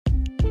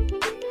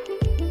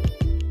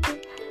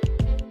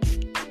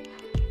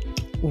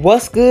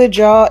What's good,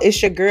 y'all?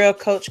 It's your girl,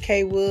 Coach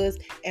K Woods,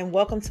 and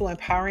welcome to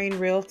Empowering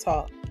Real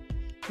Talk.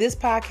 This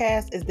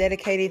podcast is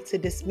dedicated to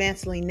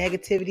dismantling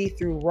negativity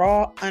through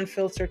raw,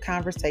 unfiltered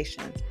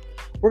conversations.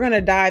 We're going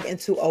to dive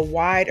into a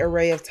wide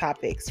array of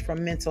topics,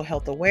 from mental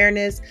health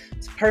awareness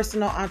to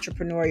personal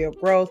entrepreneurial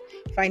growth,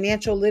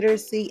 financial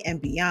literacy, and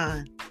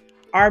beyond.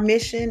 Our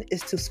mission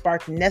is to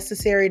spark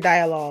necessary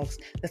dialogues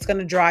that's going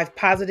to drive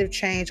positive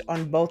change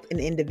on both an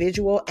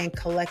individual and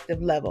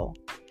collective level.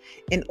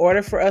 In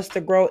order for us to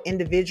grow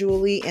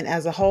individually and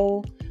as a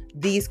whole,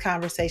 these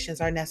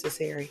conversations are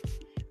necessary.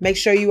 Make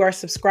sure you are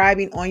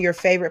subscribing on your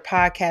favorite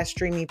podcast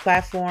streaming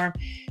platform.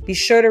 Be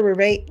sure to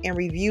rate and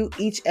review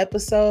each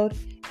episode,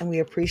 and we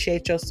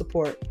appreciate your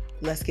support.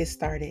 Let's get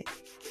started.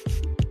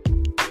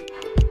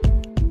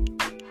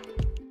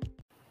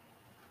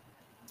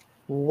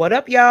 What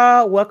up,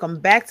 y'all? Welcome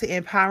back to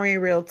Empowering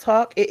Real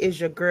Talk. It is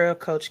your girl,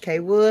 Coach K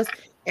Woods,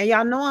 and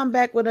y'all know I'm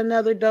back with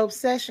another dope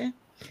session.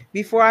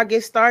 Before I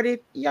get started,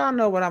 y'all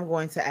know what I'm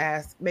going to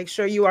ask. Make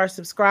sure you are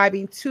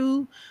subscribing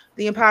to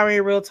the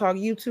Empowering Real Talk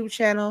YouTube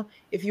channel.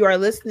 If you are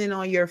listening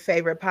on your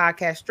favorite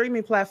podcast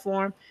streaming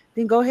platform,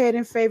 then go ahead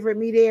and favorite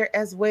me there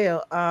as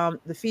well.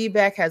 The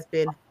feedback has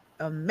been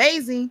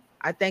amazing.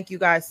 I thank you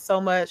guys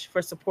so much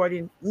for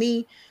supporting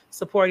me,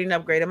 supporting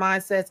Upgraded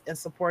Mindsets, and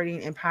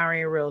supporting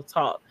Empowering Real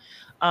Talk.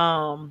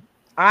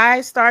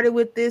 I started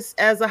with this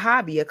as a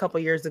hobby a couple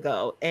years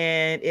ago,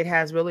 and it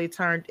has really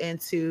turned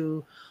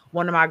into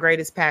one of my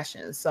greatest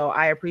passions. So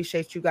I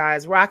appreciate you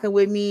guys rocking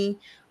with me.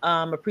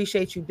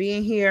 Appreciate you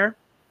being here.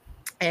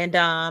 And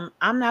I'm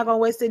not going to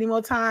waste any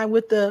more time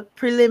with the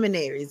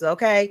preliminaries,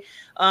 okay?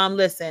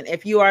 Listen,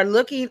 if you are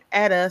looking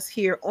at us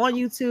here on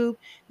YouTube,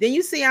 then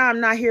you see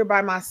I'm not here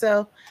by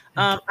myself.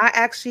 I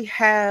actually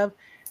have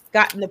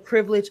gotten the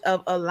privilege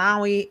of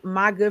allowing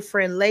my good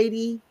friend,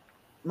 Lady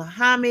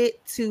Muhammad,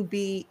 to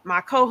be my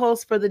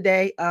co-host for the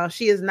day.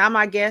 She is not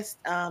my guest.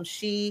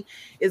 She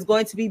is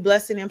going to be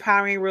blessing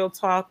Empowering Real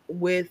Talk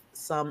with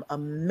some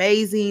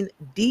amazing,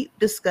 deep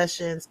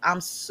discussions. I'm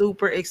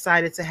super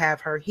excited to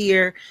have her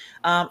here.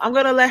 I'm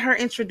going to let her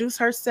introduce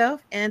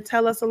herself and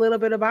tell us a little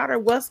bit about her.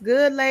 What's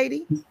good,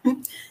 lady?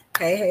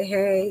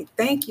 Hey.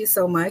 Thank you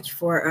so much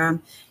for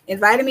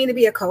inviting me to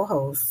be a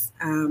co-host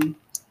on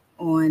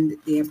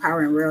the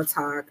Empowering Real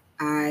Talk.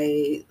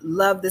 I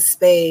love the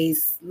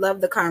space, love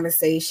the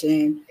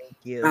conversation. Thank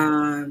you.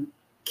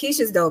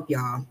 Keisha's dope,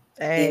 y'all.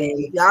 Hey.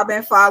 And y'all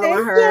been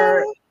following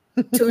her,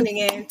 tuning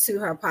in to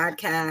her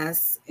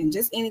podcast and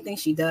just anything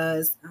she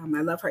does.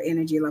 I love her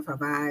energy, love her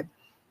vibe.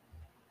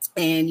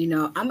 And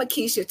I'm a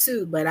Keisha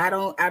too, but I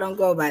don't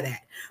go by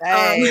that.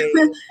 You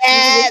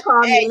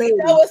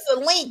know it's a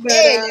link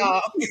there,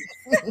 y'all.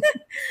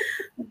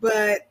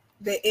 But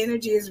the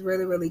energy is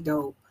really, really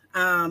dope.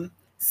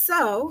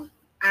 So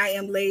I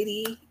am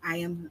Lady. I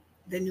am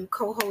the new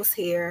co-host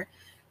here.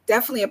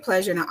 Definitely a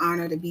pleasure and an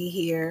honor to be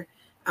here.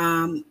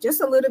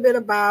 Just a little bit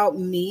about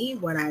me,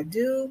 what I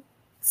do.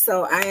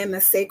 So I am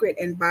a sacred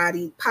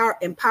embodied power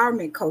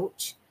empowerment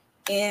coach,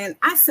 and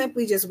I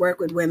simply just work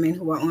with women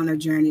who are on a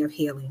journey of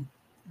healing.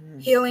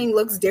 Healing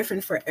looks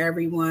different for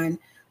everyone.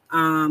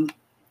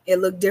 It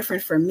looked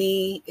different for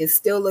me. It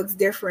still looks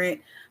different.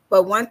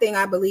 But one thing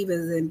I believe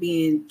is in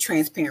being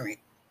transparent.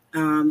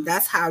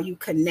 That's how you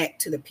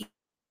connect to the people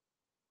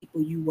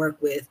you work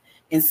with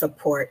and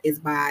support, is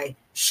by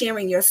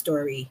sharing your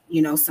story,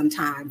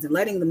 sometimes, and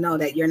letting them know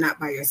that you're not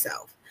by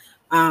yourself.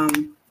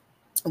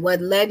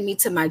 What led me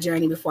to my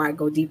journey, before I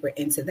go deeper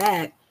into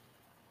that,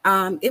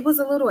 it was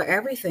a little of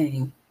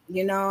everything.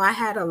 I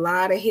had a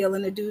lot of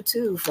healing to do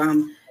too,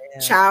 from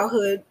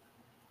childhood,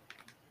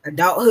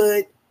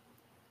 adulthood,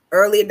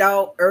 early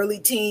adult, early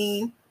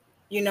teen,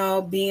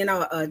 being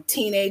a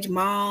teenage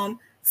mom,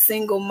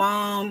 single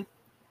mom.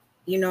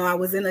 I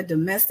was in a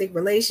domestic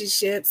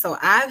relationship. So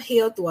I've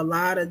healed through a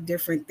lot of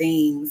different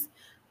things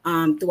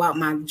throughout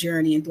my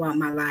journey and throughout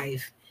my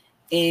life.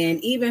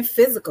 And even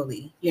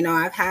physically,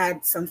 I've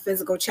had some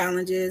physical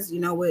challenges,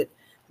 with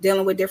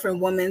dealing with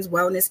different women's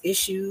wellness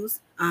issues.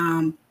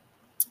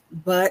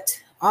 But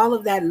all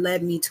of that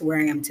led me to where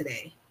I am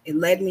today. It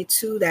led me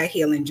to that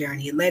healing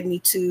journey. It led me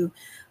to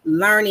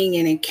learning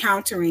and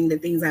encountering the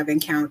things I've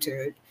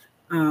encountered.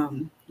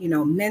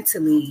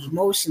 Mentally,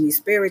 emotionally,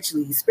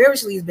 spiritually.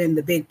 Spiritually has been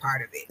the big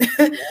part of it.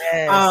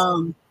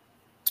 Yes.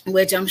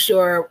 Which I'm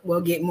sure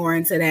we'll get more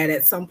into that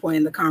at some point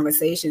in the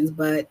conversations.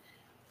 But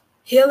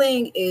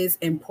healing is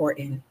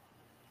important.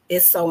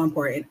 It's so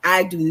important.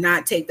 I do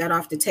not take that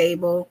off the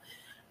table.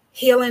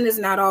 Healing is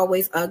not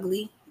always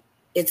ugly.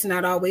 It's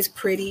not always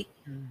pretty.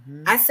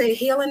 Mm-hmm. I say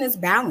healing is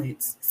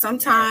balance.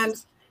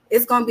 Sometimes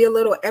it's going to be a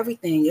little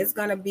everything. It's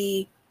going to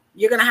be,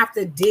 you're going to have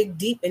to dig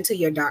deep into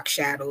your dark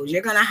shadows.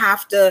 You're going to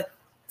have to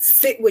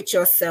sit with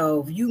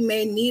yourself. You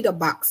may need a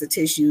box of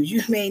tissues.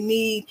 You may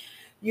need,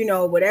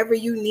 whatever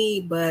you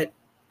need, but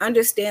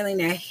understanding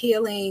that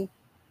healing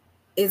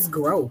is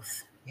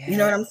growth. Yes. You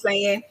know what I'm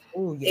saying?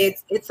 Ooh, yeah.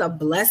 It's a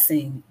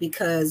blessing,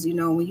 because,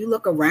 when you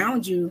look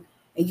around you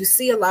and you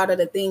see a lot of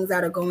the things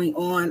that are going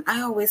on, I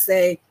always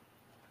say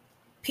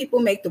people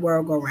make the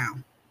world go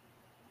round.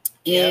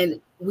 Yep.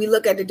 And we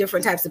look at the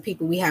different types of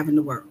people we have in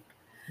the world.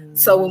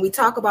 So Mhm. when we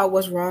talk about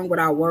what's wrong with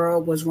our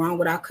world, what's wrong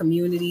with our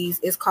communities,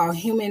 it's called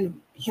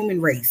human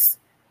race.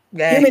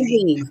 Hey. Human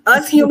beings,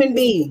 us human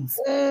beings.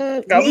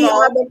 Come We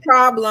are on. the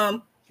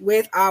problem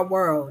with our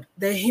world,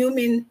 the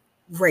human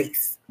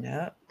race.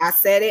 Yep. I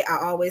said it, I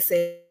always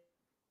say it,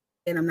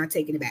 and I'm not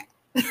taking it back.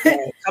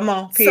 Hey, come So,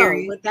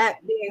 on. with that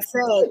Period. being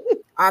said,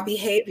 our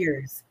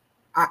behaviors,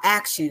 our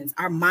actions,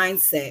 our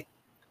mindset,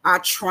 our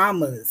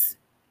traumas,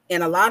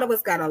 and a lot of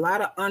us got a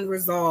lot of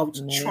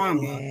unresolved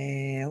trauma,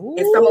 Man.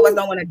 and some of us Woo.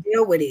 don't want to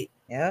deal with it.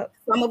 Yep.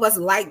 Some of us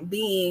like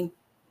being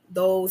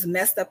those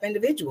messed up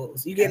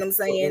individuals. You get what I'm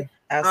saying?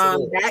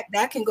 Absolutely. Absolutely.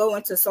 That can go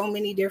into so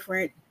many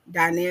different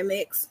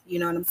dynamics. You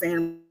know what I'm saying?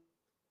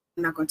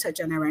 I'm not going to touch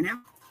on that right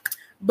now,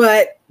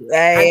 but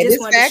I just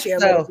wanted to share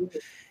Hey, a this little bit.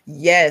 facts though.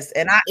 Yes,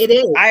 and It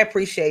is. I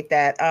appreciate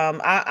that.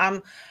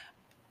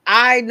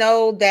 I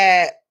know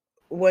that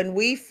when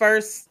we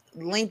first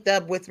linked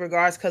up with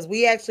regards, because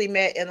we actually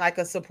met in like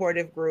a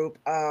supportive group,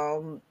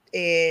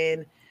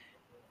 and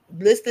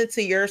listening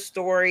to your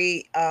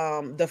story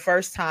the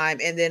first time,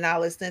 and then I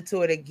listened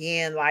to it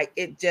again, like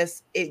it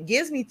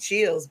gives me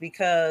chills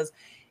because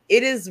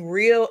it is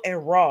real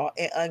and raw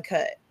and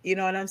uncut. You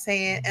know what I'm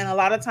saying? And a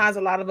lot of times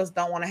a lot of us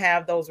don't want to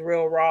have those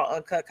real raw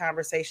uncut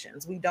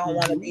conversations. We don't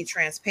want to Mm-hmm. be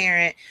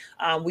transparent.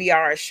 We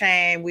are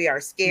ashamed, we are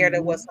scared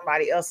of what Mm-hmm.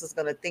 somebody else is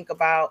going to think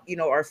about,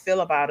 or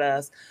feel about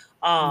us.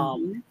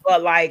 Mm-hmm.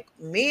 But like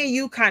me and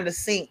you kind of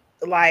sync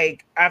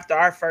like after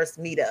our first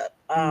meetup.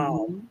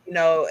 Mm-hmm.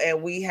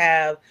 And we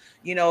have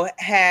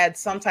had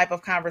some type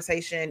of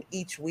conversation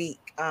each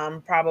week,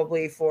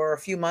 probably for a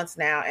few months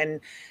now.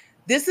 And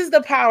this is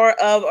the power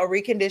of a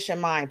reconditioned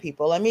mind,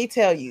 people. Let me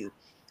tell you,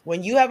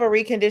 when you have a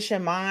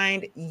reconditioned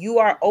mind, you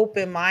are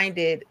open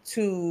minded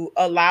to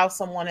allow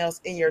someone else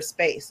in your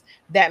space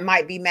that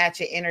might be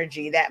matching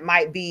energy, that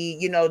might be,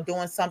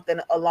 doing something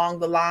along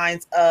the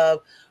lines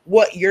of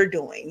what you're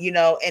doing,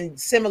 and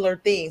similar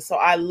things. So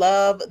I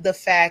love the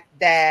fact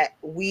that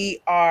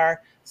we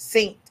are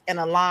synced and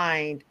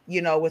aligned,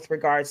 with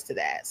regards to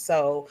that.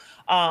 So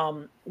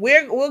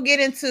we'll get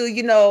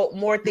into,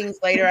 more things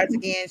later. As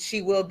again,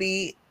 she will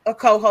be a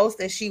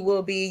co-host, and she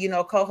will be,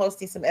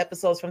 co-hosting some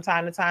episodes from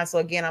time to time. So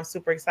again, I'm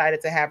super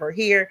excited to have her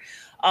here.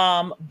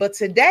 But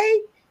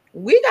today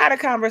we got a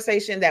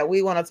conversation that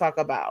we want to talk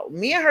about.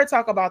 Me and her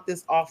talk about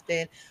this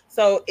often.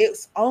 So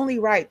it's only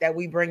right that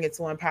we bring it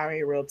to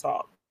Empowering Real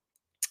Talk.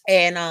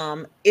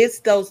 And it's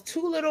those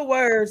two little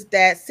words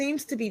that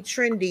seems to be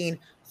trending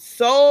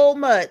so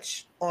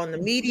much on the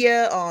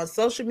media, on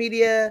social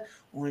media,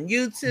 on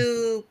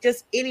YouTube,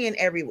 just any and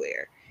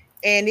everywhere.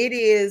 And it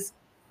is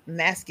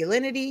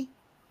masculinity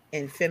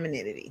and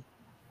femininity.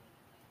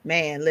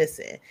 Man,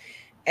 listen,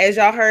 as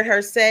y'all heard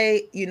her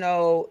say,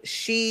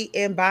 she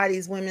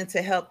embodies women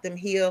to help them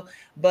heal.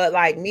 But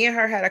like me and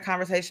her had a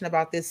conversation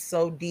about this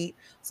so deep.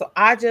 So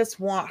I just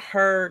want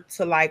her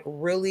to like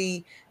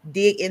really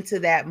dig into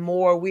that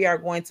more. We are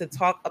going to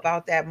talk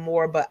about that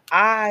more. But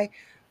I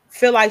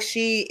feel like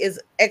she is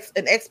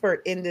an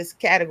expert in this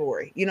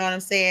category. You know what I'm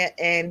saying?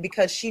 And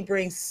because she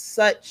brings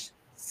such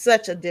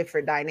a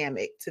different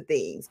dynamic to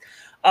things.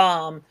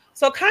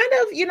 So kind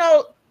of,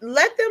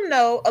 let them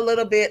know a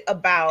little bit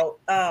about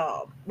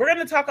we're going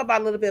to talk about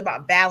a little bit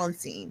about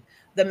balancing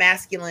the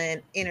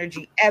masculine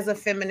energy as a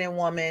feminine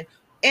woman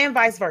and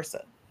vice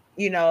versa,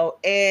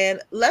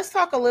 and let's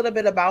talk a little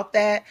bit about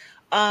that.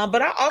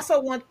 But I also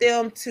want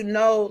them to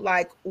know,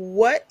 like,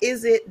 what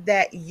is it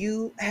that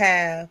you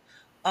have,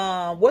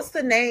 what's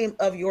the name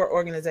of your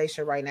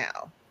organization right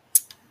now?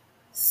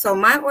 So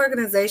my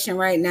organization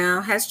right now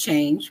has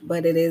changed,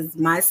 but it is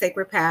My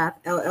Sacred Path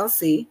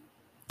LLC.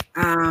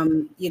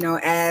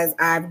 As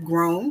I've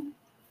grown,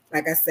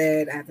 like I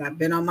said, as I've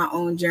been on my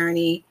own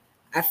journey,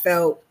 I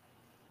felt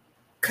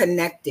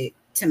connected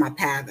to my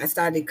path. I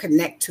started to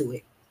connect to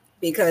it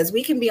because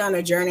we can be on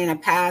a journey and a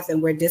path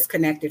and we're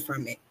disconnected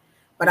from it.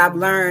 But I've Mhm.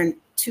 learned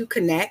to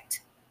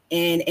connect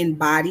and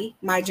embody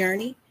my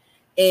journey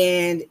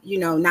and,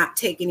 not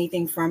take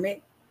anything from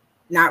it,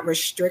 not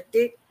restrict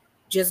it,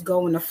 just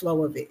go in the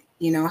flow of it,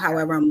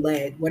 however I'm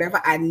led.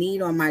 Whatever I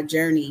need on my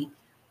journey,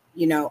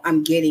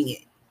 I'm getting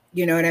it.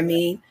 You know what I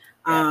mean? Yep,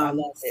 I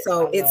love it. I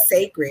So love it's it.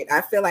 sacred.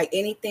 I feel like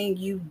anything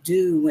you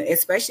do,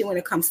 especially when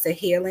it comes to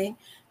healing,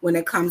 when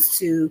it comes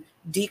to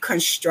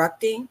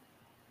deconstructing,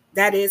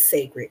 that is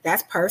sacred.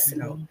 That's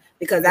personal Mhm.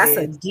 because It that's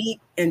a is.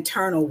 deep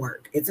internal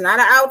work. It's not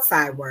an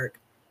outside work.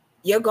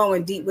 You're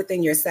going deep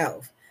within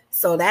yourself.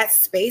 So that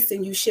space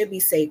and you should be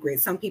sacred.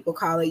 Some people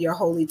call it your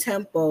holy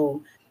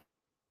temple,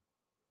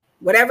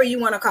 whatever you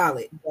want to call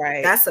it.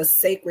 That's a Right.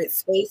 sacred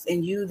space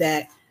in you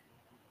that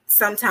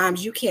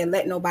sometimes you can't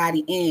let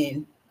nobody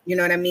in, you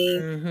know what I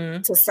mean,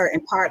 Mhm. to certain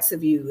parts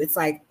of you. It's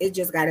like it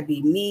just got to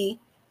be me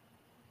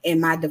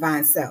and my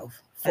divine self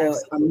for a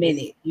Absolutely.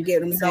 minute. You get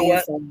what I'm You know saying?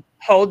 what? So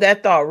Hold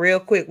that thought real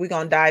quick. We're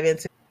gonna dive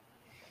into.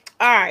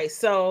 All right,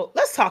 so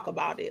let's talk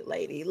about it,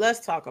 lady.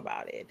 Let's talk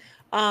about it.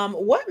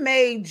 What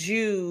made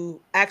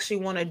you actually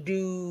want to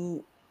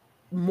do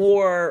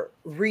more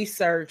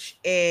research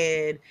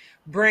and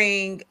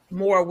bring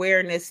more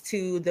awareness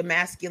to the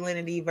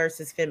masculinity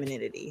versus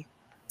femininity?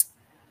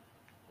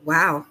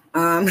 Wow.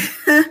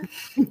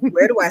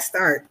 Where do I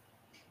start?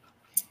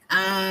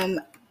 Um,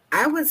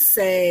 I would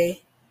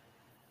say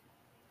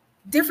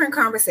different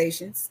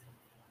conversations,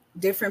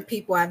 different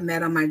people I've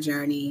met on my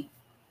journey,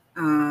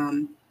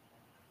 um,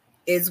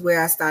 is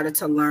where I started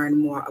to learn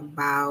more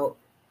about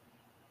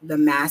the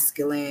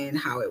masculine,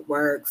 how it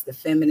works, the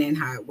feminine,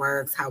 how it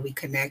works, how we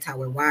connect, how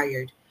we're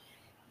wired.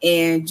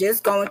 And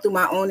just going through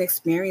my own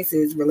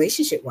experiences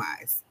relationship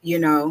wise,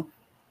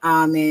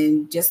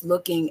 and just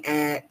looking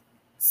at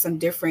some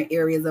different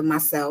areas of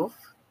myself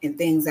and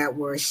things that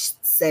were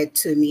said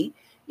to me,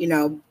 you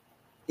know,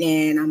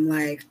 and I'm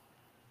like,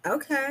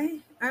 okay,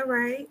 all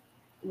right.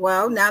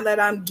 Well, now that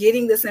I'm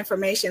getting this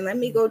information, let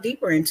me go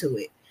deeper into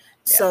it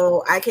Yeah.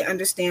 so I can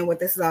understand what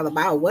this is all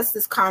about. What's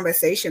this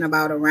conversation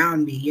about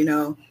around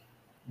me?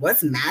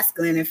 What's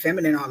masculine and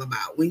feminine all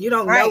about? When you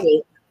don't know Right.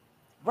 it,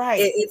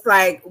 Right. it's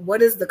like,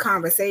 what is the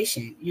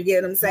conversation? You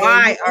get what I'm saying?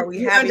 Why You are we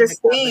you having the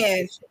understand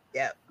conversation?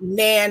 Yep.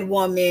 man,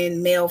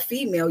 woman, male,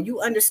 female.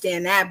 You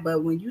understand that,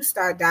 but when you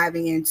start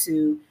diving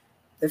into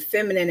the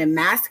feminine and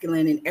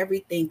masculine and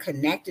everything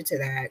connected to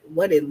that,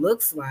 what it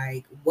looks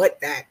like, what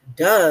that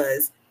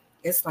does,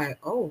 it's like,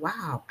 oh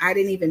wow, I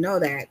didn't even know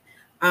that.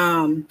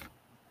 Um,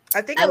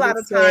 I think I a would lot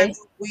of say, times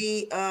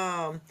we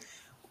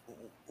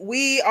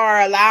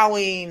are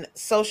allowing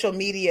social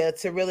media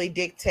to really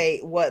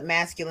dictate what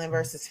masculine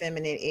versus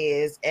feminine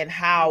is and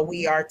how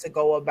we are to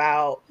go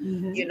about,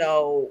 mm-hmm, you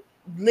know,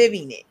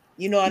 living it.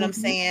 You know what I'm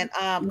mm-hmm, saying?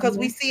 Because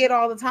we mm-hmm, see it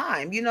all the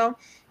time,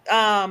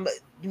 Um,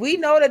 we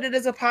know that it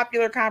is a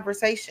popular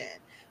conversation,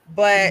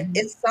 but mm-hmm,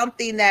 it's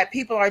something that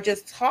people are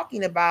just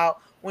talking about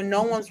when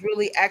no one's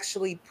really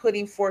actually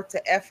putting forth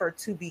the effort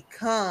to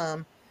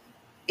become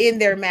in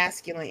their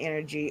masculine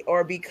energy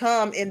or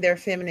become in their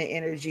feminine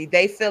energy.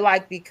 They feel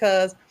like,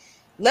 because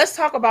let's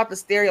talk about the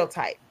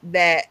stereotype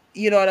that,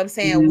 you know what I'm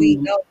saying, we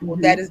mm-hmm, know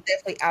mm-hmm, that is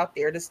definitely out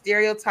there. The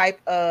stereotype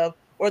of,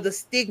 or the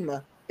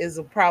stigma is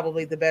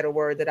probably the better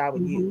word that I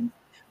would use. mm-hmm.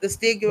 The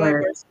stigma Right.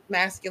 versus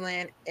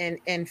masculine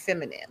and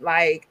feminine.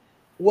 Like,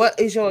 what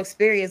is your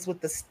experience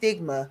with the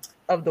stigma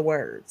of the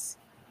words?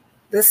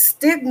 The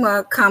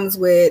stigma comes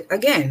with,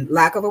 again,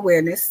 lack of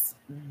awareness,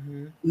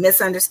 Hmm.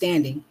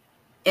 misunderstanding,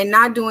 and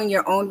not doing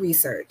your own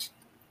research.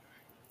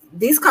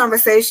 These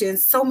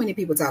conversations, so many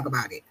people talk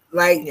about it.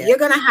 Like, Yeah. you're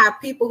going to have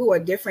people who are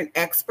different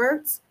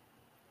experts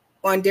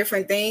on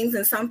different things,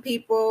 and some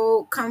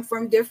people come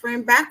from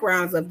different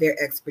backgrounds of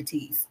their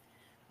expertise.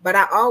 But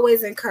I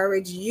always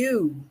encourage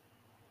you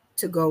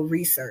to go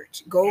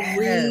research, go Yes.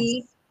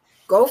 read,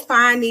 go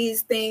find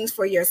these things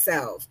for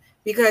yourself,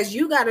 because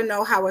you got to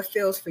know how it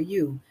feels for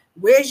you.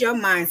 Where's your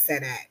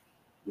mindset at?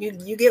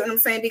 You get what I'm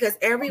saying? Because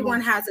Come on.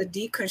 everyone has a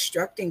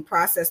deconstructing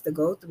process to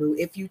go through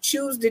if you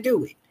choose to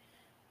do it.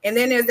 And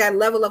then there's that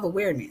level of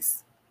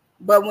awareness.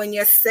 But when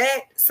you're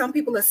set, some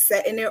people are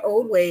set in their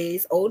old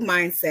ways, old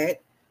mindset.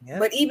 Yep.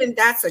 But even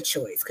that's a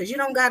choice, because you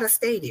don't got to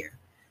stay there.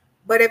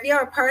 But if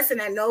you're a person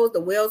that knows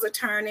the wheels are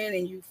turning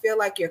and you feel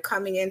like you're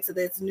coming into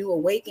this new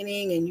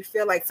awakening and you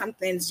feel like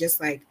something's just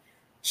like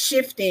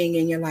shifting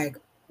and you're like,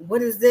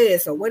 what is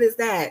this or what is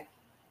that?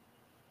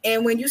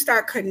 And when you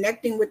start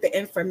connecting with the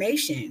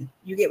information,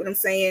 you get what I'm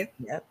saying?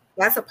 Yep.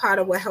 That's a part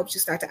of what helps you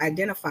start to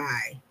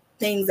identify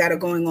things that are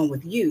going on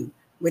with you,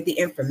 with the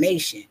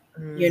information,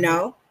 you Hmm.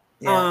 know?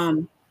 Yeah.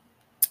 Um,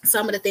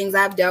 some of the things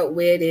I've dealt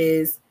with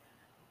is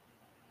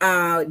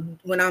uh,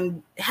 when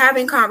I'm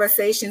having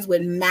conversations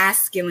with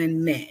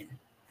masculine men,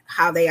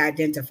 how they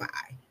identify.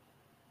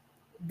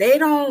 They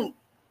don't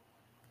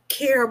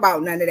care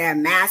about none of that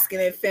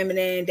masculine,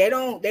 feminine. They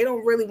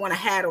don't really want to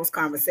have those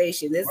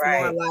conversations. It's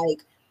more Right. like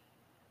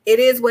it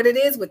is what it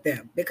is with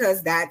them,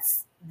 because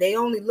that's, they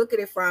only look at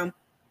it from,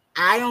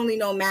 I only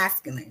know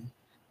masculine.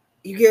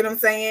 You get what I'm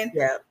saying?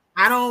 Yeah.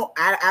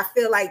 I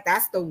feel like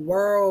that's the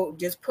world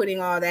just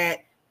putting all that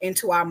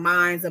into our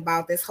minds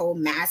about this whole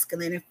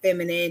masculine and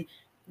feminine,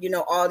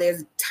 all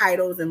these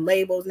titles and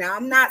labels. Now,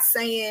 I'm not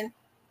saying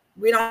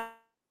we don't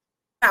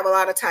have a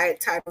lot of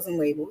titles and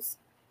labels.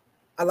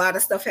 A lot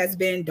of stuff has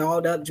been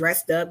dolled up,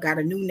 dressed up, got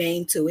a new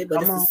name to it,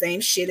 but it's the same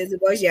Come shit on. as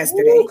it was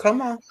yesterday. Ooh,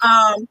 come on.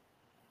 Um,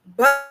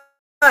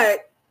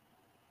 but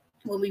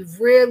when we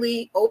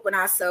really open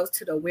ourselves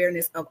to the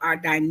awareness of our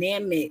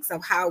dynamics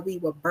of how we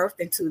were birthed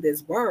into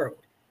this world,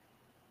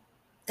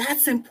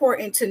 that's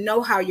important to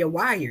know how you're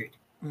wired.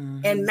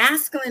 And Hmm.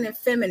 masculine and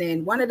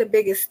feminine, one of the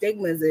biggest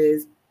stigmas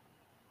is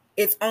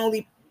it's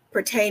only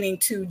pertaining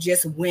to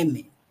just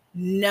women.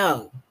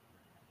 No,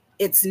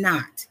 it's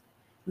not.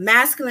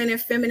 Masculine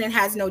and feminine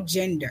has no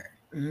gender.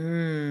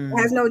 It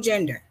has Mm. no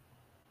gender.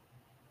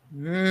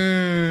 We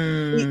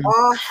Mm.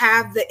 all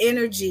have the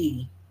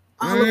energy.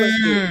 All of us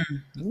do.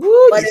 Mm.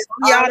 Woo, But it's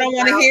some of y'all all don't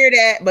want to about hear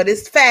that, but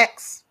it's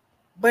facts.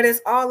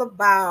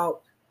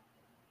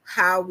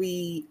 how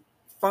we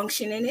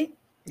function in it,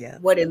 Yeah.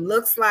 what it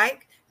looks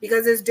like,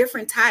 because there's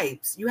different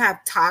types. You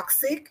have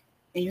toxic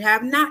and you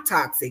have not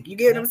toxic. You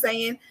get what Yeah. I'm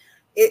saying?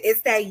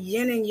 It's that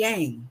yin and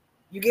yang.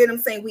 You get what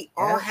I'm saying? We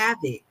all Yep. have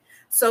it.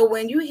 So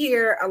when you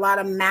hear a lot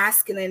of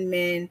masculine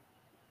men,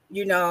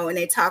 and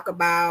they talk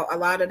about a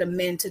lot of the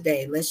men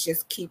today, let's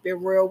just keep it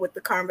real with the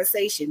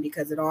conversation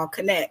because it all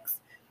connects.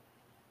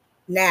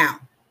 Now,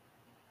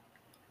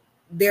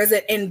 there's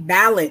an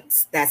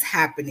imbalance that's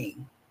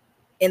happening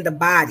in the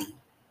body.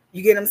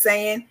 You get what I'm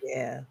saying?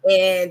 Yeah.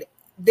 And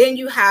then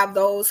you have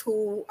those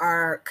who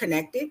are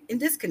connected and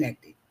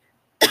disconnected.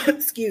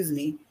 Excuse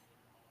me.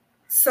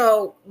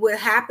 So what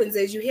happens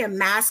is you hear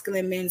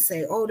masculine men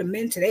say, "Oh, the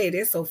men today,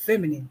 they're so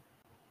feminine.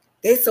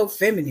 They're so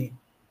feminine."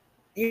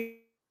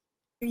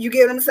 You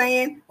get what I'm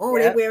saying? Oh,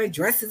 they wearing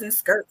dresses Yep. and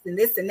skirts and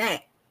this and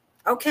that.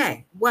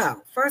 Okay.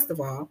 Well, first of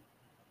all,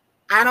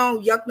 I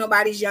don't yuck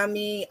nobody's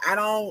yummy. I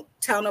don't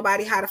tell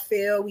nobody how to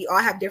feel. We all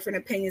have different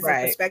opinions and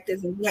Right.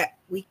 perspectives, and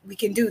we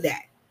can do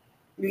that.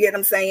 You get what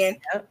I'm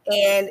saying? Yep.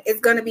 And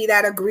it's going to be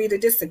that agree to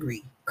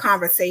disagree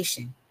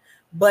conversation.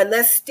 But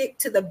let's stick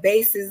to the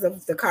basis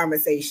of the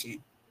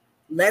conversation.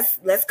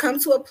 Let's come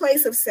to a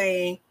place of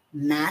saying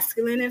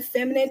masculine and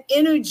feminine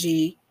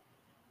energy,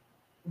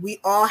 we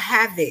all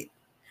have it.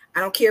 I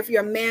don't care if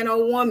you're a man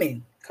or a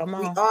woman. Come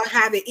We on. all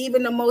have it.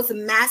 Even the most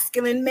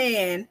masculine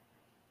man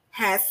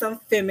has some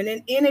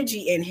feminine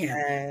energy in him,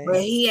 but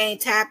Hey, he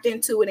ain't tapped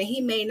into it and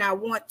he may not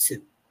want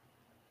to.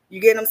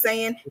 You get what I'm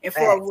saying? And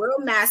for a facts. real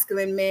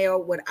masculine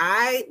male, what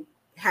I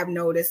have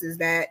noticed is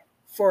that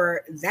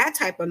for that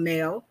type of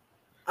male,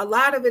 a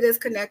lot of it is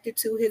connected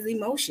to his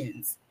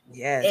emotions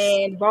Yes.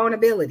 and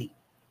vulnerability,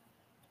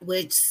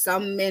 which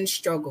some men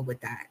struggle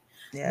with that.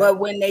 Yep. But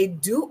when they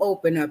do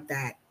open up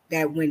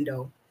that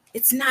window,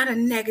 it's not a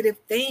negative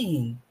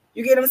thing.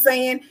 You get what I'm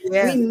saying? We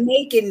Yeah,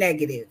 make it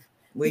negative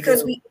we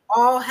because do. we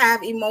all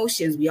have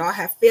emotions, we all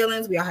have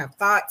feelings, we all have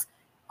thoughts.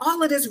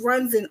 All of this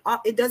runs in.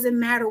 It doesn't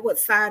matter what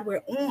side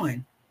we're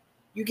on.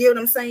 You get what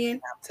I'm saying?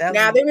 I'm telling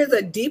Now you. there is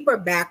a deeper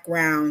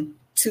background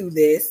to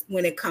this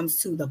when it comes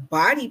to the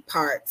body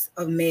parts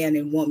of man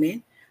and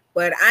woman,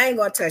 but I ain't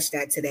gonna touch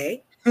that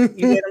today.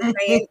 You get what I'm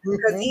saying?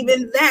 Because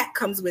even that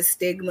comes with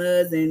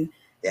stigmas and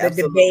Yeah, the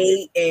absolutely.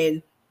 debate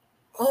and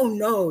oh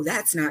no,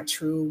 that's not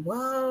true.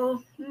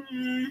 Well,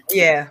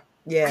 Yeah.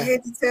 I Yeah.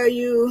 hate to tell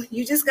you,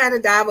 you just got to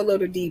dive a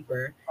little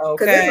deeper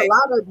because Okay.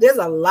 there's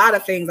a lot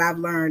of things I've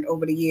learned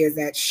over the years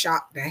that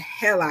shocked the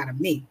hell out of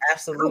me. I was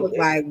Absolutely.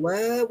 like,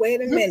 "What?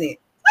 Wait a minute.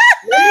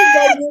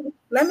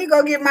 Let me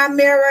go get my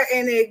mirror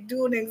and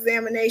do an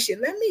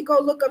examination. Let me go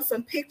look up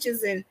some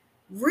pictures and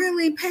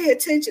really pay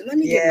attention. Let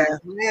me get my Yeah.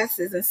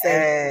 glasses and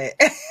say,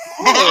 Hey.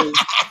 oh,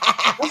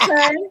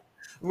 okay, I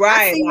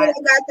Right. see where Like,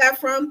 I got that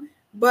from."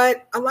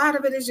 But a lot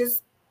of it is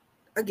just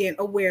again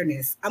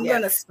awareness. I'm yeah.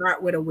 gonna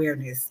start with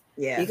awareness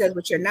Yeah. because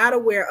what you're not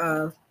aware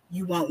of,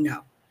 you won't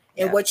know,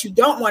 and Yeah. what you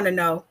don't want to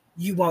know,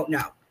 you won't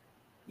know.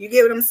 You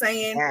get what I'm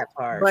saying? That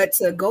part. But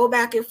to go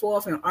back and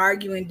forth and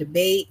argue and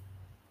debate,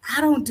 I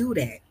don't do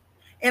that.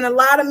 And a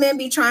lot of men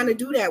be trying to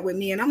do that with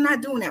me, and I'm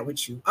not doing that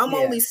with you. I'm Yeah.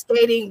 only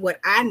stating what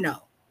I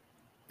know,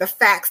 the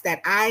facts that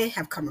I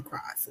have come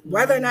across.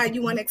 Whether or not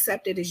you want Mhm. to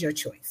accept it is your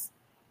choice.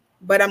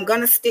 But I'm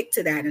going to stick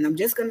to that. And I'm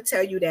just going to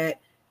tell you that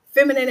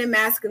feminine and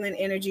masculine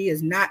energy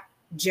is not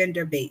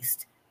gender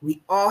based.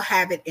 We all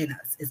have it in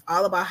us. It's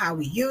all about how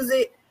we use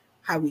it,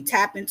 how we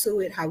tap into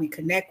it, how we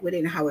connect with it,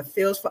 and how it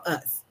feels for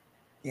us.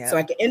 So Yep.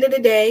 at the end of the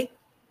day,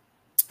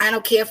 I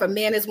don't care if a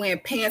man is wearing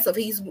pants or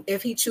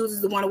if he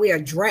chooses to want to wear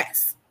a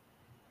dress.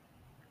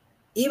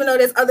 Even though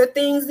there's other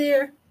things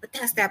there, but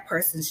that's that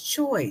person's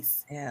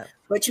choice. Yeah.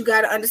 But you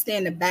got to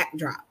understand the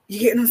backdrop. You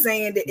get what I'm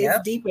saying? It's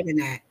Yep. deeper than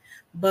that.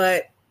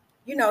 But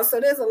so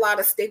there's a lot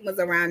of stigmas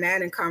around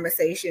that and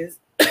conversations,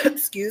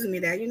 excuse me,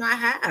 that I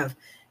have,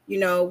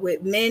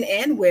 with men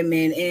and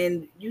women,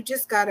 and you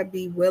just got to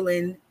be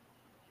willing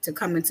to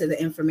come into the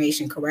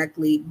information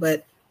correctly,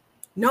 but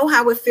know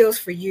how it feels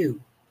for you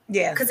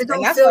Yeah. because it And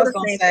don't that's what I feel was the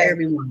gonna same for say.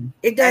 everyone.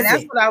 It And that's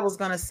doesn't. what I was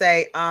gonna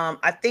say.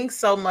 I think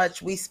so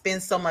much we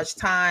spend so much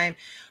time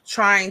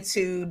trying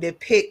to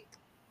depict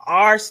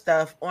our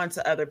stuff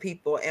onto other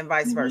people and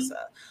vice Mhm.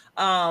 versa.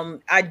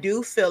 I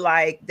do feel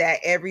like that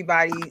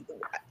everybody,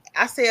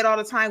 I say it all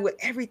the time with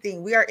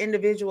everything. We are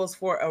individuals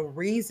for a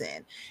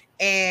reason.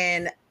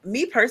 And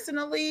me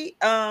personally,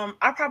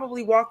 I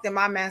probably walked in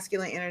my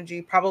masculine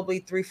energy probably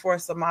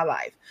three-fourths of my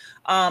life.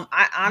 I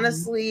Mhm.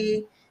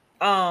 honestly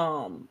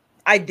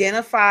I've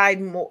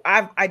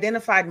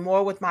identified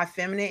more with my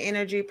feminine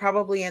energy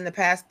probably in the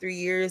past 3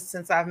 years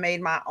since I've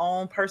made my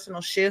own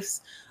personal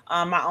shifts,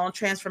 my own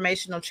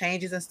transformational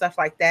changes and stuff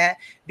like that,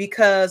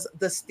 because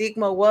the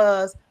stigma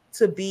was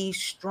to be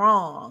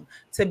strong,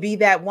 to be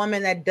that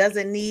woman that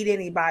doesn't need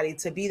anybody,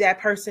 to be that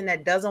person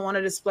that doesn't want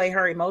to display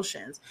her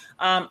emotions.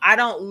 I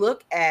don't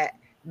look at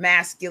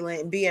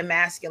being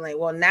masculine.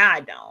 Well, now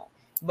I don't,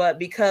 but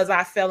because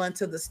I fell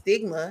into the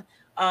stigma,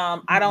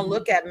 I don't Mhm.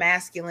 look at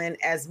masculine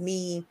as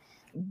me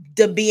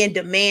being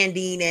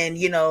demanding and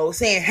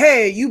saying,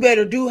 hey, you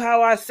better do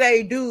how I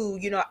say do.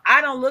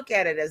 I don't look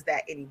at it as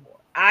that anymore.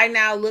 I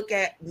now look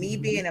at me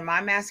Mhm. being in my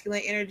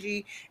masculine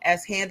energy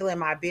as handling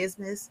my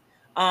business,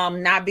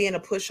 not being a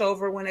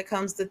pushover when it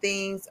comes to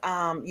things,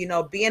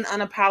 being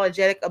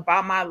unapologetic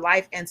about my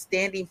life and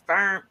standing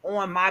firm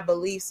on my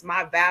beliefs,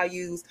 my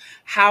values,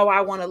 how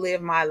I want to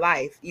live my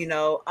life.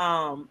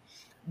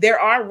 There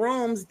are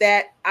rooms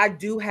that I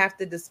do have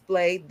to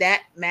display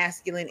that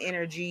masculine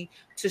energy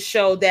to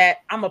show that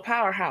I'm a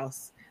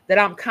powerhouse, that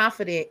I'm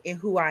confident in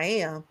who I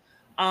am.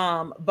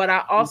 But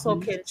I also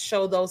Mm-hmm. can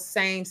show those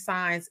same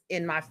signs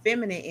in my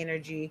feminine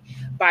energy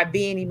by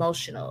being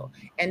emotional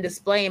and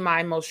displaying my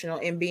emotional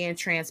and being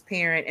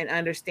transparent and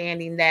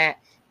understanding that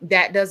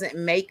that doesn't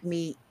make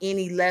me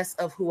any less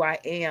of who I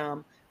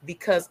am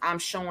because I'm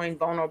showing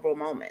vulnerable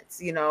moments.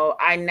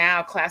 I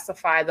now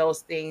classify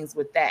those things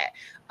with that.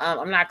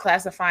 I'm not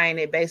classifying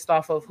it based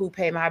off of who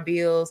pay my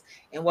bills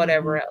and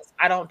whatever Mm-hmm. else.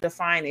 I don't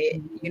define it,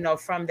 Mm-hmm.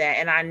 from that.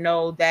 And I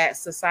know that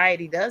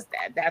society does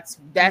that. That's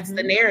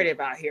the Mm-hmm. narrative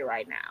out here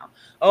right now.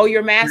 Oh,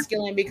 you're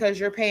masculine because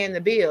you're paying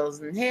the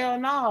bills. And hell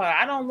no,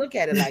 I don't look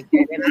at it like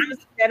that. And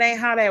honestly, that ain't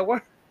how that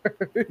works.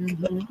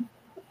 Mm-hmm.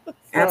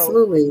 So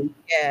Absolutely.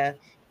 yeah,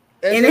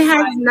 it's And it just has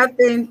like,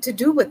 nothing to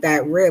do with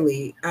that,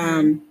 really.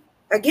 mhm,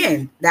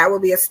 Again, that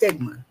would be a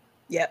stigma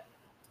yep,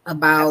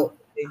 about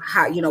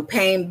absolutely. how,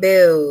 paying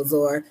bills,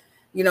 or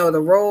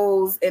the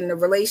roles in the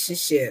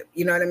relationship.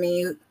 You know what I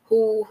mean?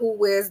 Who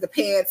wears the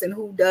pants and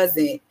who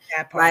doesn't.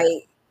 That part.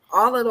 Like,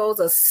 all of those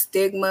are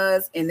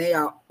stigmas, and they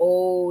are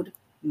old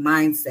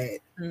mindset.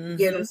 You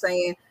get what I'm Hmm.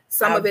 saying?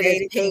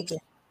 Outdated thinking.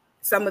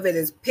 Some of it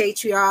is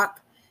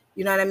patriarch.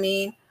 You know what I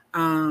mean?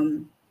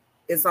 Um,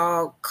 it's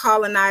all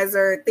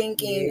colonizer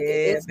thinking.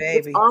 Yeah, It's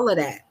baby. all of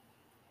that. Yeah,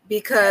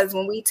 Because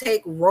when we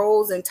take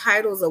roles and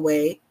titles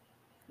away,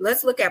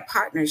 let's look at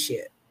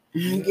partnership.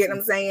 You get what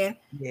I'm saying?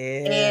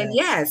 yeah, And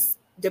yes,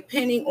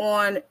 depending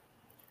on,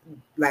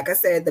 like I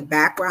said, the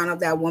background of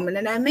that woman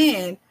and that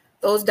man,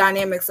 those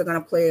dynamics are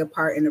going to play a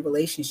part in the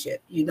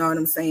relationship. You know what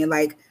I'm saying?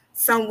 Like,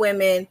 some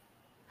women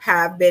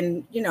have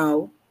been,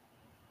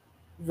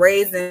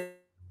 raised in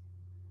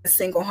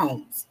single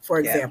homes, for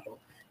example.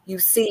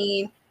 You've yeah,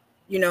 seen,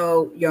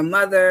 your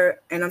mother,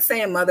 and I'm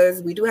saying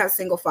mothers, we do have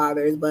single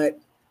fathers, but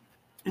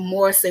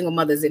more single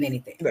mothers than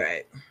anything.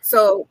 right.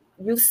 So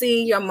you've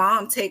seen your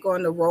mom take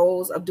on the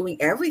roles of doing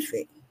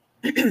everything.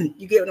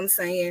 You get what I'm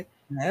saying?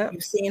 Yep.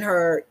 You've seen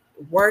her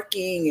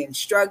working and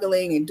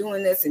struggling and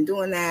doing this and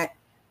doing that.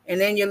 And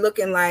then you're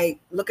looking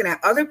at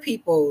other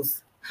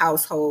people's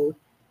household,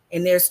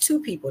 and there's two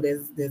people.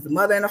 There's a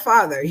mother and a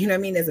father. You know what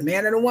I mean? There's a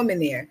man and a woman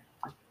there.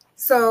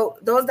 So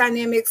those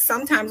dynamics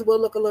sometimes will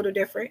look a little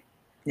different.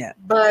 Yeah.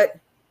 But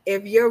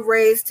if you're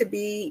raised to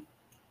be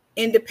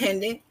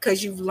independent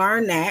because you've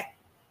learned that,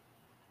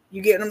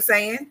 you get what I'm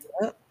saying?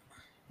 Yep.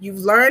 You've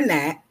learned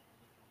that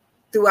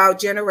throughout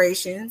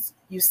generations.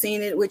 You've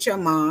seen it with your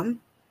mom,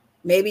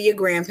 maybe your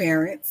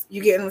grandparents.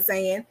 You get what I'm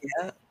saying?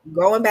 Yeah.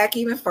 Going back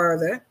even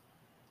further.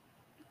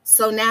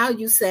 So now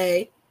you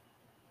say,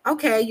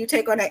 okay, you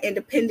take on that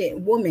independent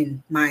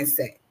woman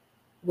mindset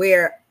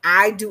where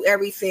I do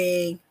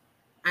everything.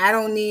 I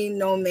don't need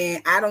no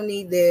man. I don't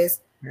need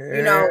this.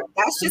 Yeah.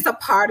 That's just a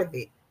part of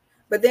it.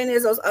 But then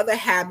there's those other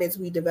habits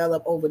we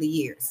develop over the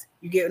years.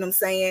 You get what I'm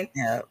saying?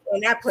 Yeah.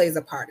 And that plays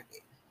a part of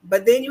it.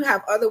 But then you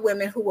have other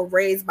women who were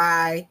raised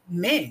by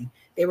men.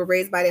 They were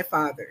raised by their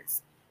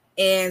fathers.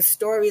 And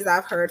stories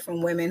I've heard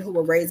from women who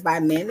were raised by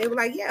men, they were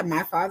like, yeah,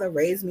 my father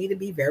raised me to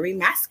be very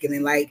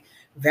masculine, like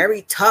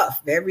very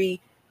tough,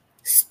 very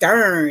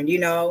stern,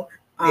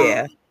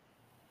 Yeah.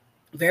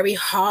 very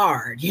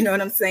hard. You know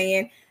what I'm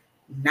saying?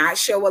 Not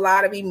show a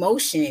lot of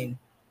emotion.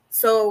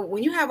 So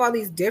when you have all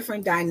these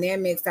different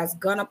dynamics, that's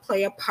gonna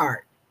play a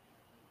part.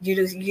 You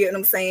get what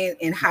I'm saying?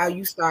 And how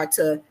you start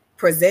to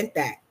present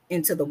that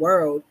into the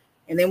world.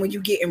 And then when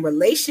you get in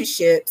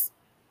relationships,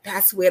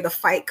 that's where the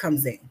fight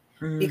comes in.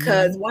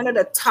 Because Hmm. one of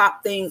the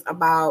top things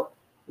about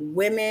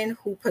women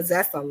who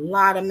possess a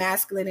lot of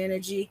masculine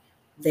energy,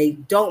 they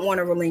don't want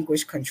to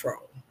relinquish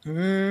control.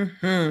 Hmm.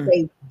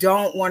 They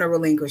don't want to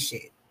relinquish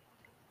it.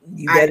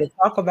 You I better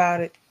talk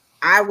about it.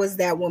 I was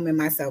that woman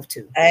myself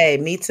too. Hey,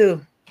 me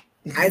too.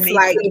 It's Me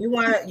like, too. you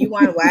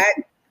want what?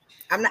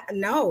 I'm not,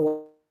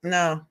 no, I'm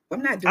not doing No,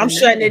 none of that. I'm You know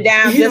shutting what it I'm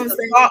down saying? just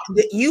to talk.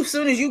 You,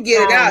 soon as you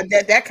get it Um,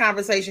 out, that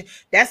conversation,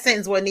 that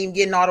sentence wasn't even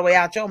getting all the way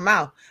out your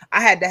mouth.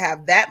 I had to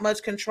have that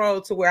much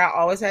control to where I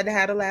always had to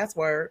have the last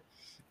word.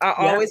 I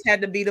yep, always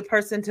had to be the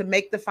person to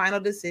make the final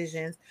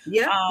decisions.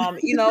 yep,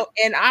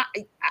 And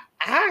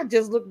I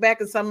just look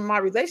back at some of my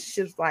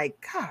relationships like,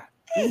 God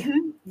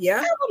damn,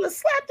 yep. I would have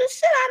slapped the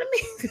shit out of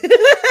me.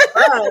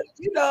 But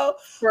you know,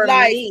 for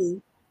like,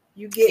 me,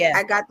 yeah,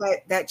 I got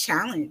that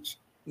challenge.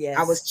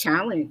 I was yes.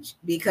 challenged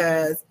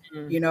because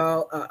Mhm. you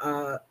know,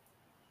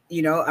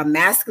 a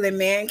masculine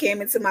man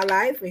came into my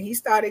life and he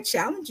started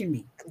challenging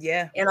me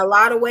Yeah. in a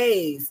lot of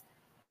ways,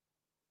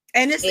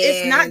 And and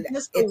it's not it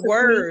just took the me.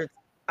 words.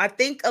 I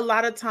think a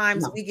lot of No,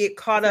 times we get it's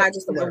caught not up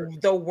just the in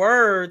word. the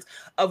words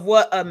of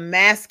what a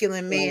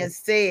masculine Right. man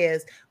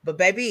says, but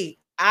baby,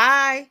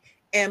 I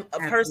am a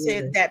person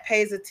Absolutely. that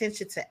pays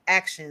attention to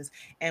actions,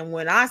 and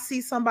when I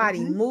see somebody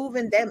Hmm.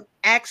 moving, them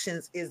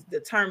actions is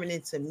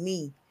determining to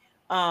me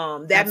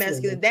That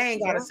masculine, Absolutely. they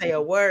ain't gotta Yeah. say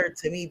a word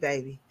to me,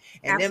 baby.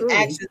 And them Absolutely.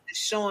 actions is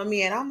showing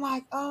me, and I'm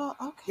like, oh,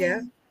 Yeah.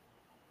 okay.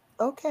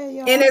 Okay,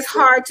 And y'all. it's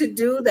hard to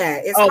do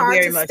that. It's Oh, hard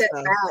very to much step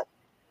so. back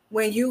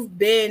when you've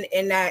been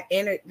in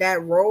that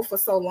role for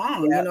so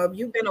long. Yep, If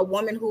you've been a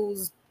woman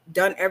who's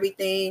done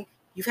everything,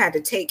 you've had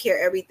to take care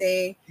of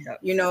everything, yep,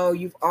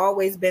 you've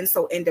always been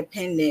so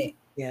independent.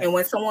 yep. And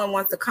when someone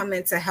wants to come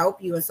in to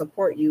help you and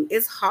support you,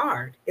 it's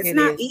hard. It's It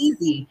not is.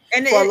 easy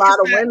And for a lot it's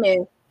of not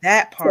women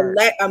that to part.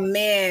 let a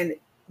man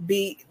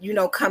be,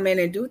 come in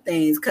and do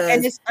things And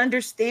because it's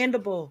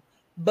understandable.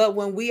 But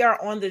when we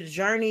are on the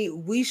journey,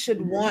 we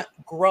should want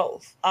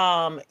growth.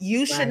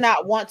 You should right.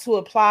 not want to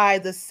apply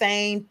the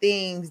same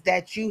things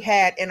that you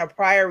had in a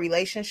prior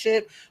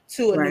relationship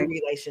to a new Right.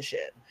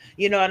 relationship.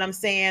 You know what I'm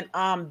saying?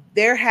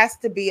 There has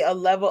to be a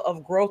level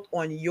of growth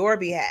on your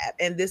behalf.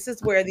 And this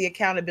is where the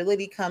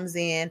accountability comes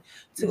in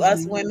to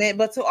us Hmm. women,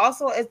 but to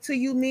also to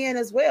you men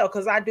as well,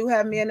 because I do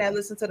have men that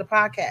listen to the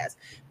podcast.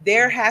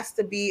 There has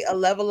to be a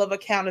level of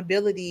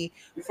accountability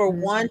for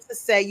Hmm. one to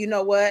say, you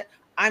know what,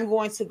 I'm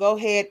going to go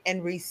ahead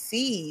and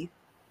receive,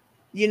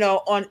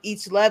 on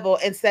each level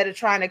instead of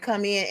trying to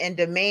come in and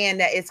demand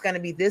that it's going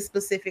to be this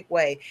specific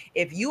way.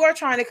 If you are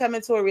trying to come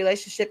into a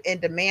relationship and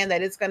demand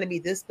that it's going to be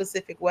this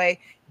specific way,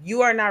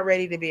 you are not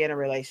ready to be in a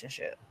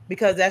relationship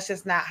because that's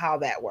just not how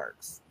that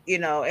works,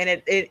 and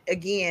it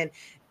again,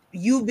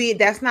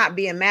 that's not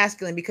being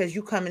masculine because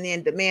you coming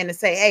in demand to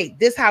say, hey,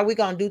 this how we're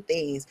gonna do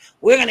things.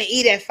 We're gonna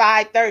eat at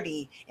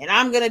 5:30 and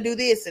I'm gonna do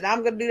this and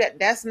I'm gonna do that.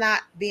 That's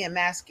not being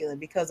masculine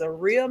because a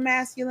real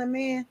masculine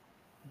man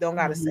don't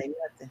gotta Hmm. say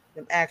nothing.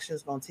 Them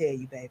actions gonna tell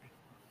you, baby.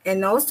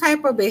 And those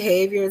type of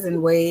behaviors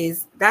and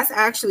ways, that's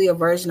actually a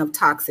version of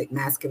toxic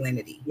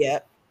masculinity.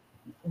 Yep.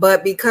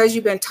 But because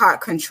you've been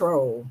taught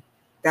control,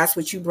 that's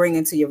what you bring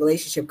into your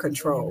relationship,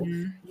 control.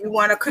 Mhm. You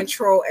want to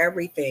control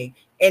everything.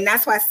 And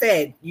that's why I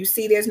said, you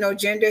see, there's no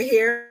gender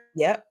here.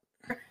 Yep.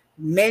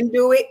 Men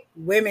do it,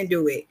 women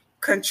do it.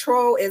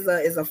 Control is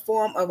a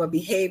form of a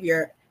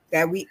behavior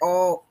that we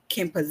all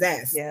can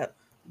possess. Yep.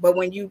 But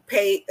when you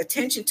pay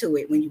attention to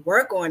it, when you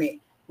work on it,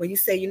 when you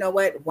say, you know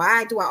what,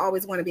 why do I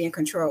always want to be in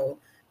control?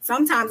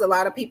 Sometimes a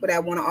lot of people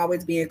that want to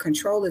always be in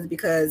control is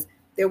because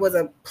there was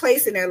a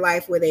place in their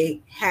life where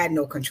they had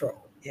no control.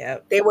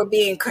 Yep. They were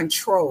being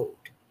controlled.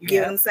 You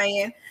get what Yep. I'm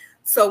saying?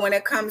 So when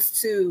it comes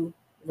to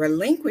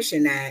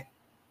relinquishing that,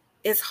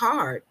 it's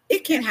hard.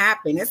 It can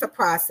happen. It's a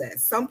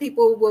process. Some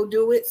people will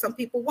do it, some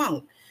people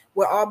won't.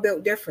 We're all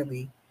built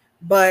differently.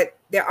 But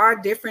there are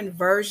different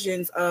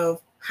versions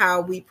of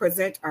how we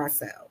present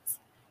ourselves.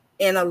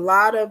 And a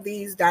lot of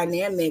these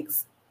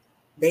dynamics,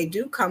 they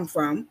do come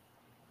from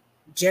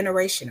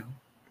generational,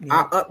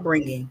 our Yep.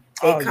 upbringing.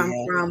 They Oh come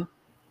yeah. from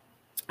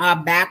our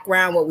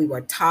background, what we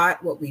were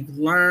taught, what we've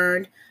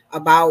learned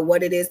about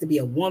what it is to be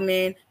a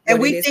woman, And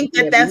what it we is to think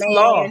be that a that's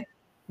law. man.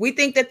 We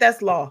think that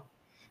that's law.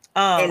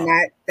 And Um.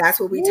 that's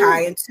what we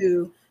tie Woo.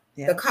 into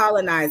the Yep.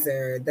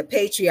 colonizer, the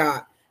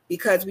patriarch,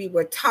 because we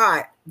were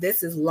taught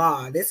this is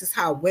law, this is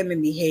how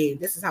women behave,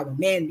 this is how a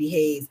man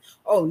behaves.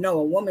 Oh no,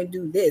 a woman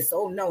do this.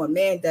 Oh no, a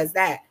man does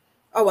that.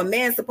 Oh, a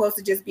man's supposed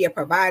to just be a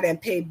provider and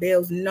pay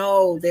bills.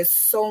 No, there's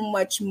so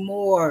much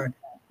more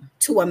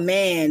to a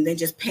man than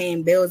just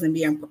paying bills and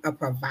being a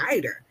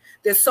provider.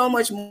 There's so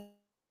much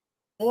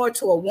more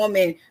to a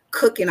woman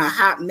cooking a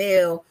hot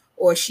meal,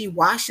 or she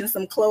washing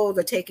some clothes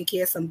or taking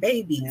care of some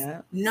babies.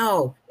 Yeah.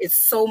 No, it's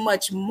so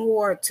much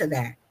more to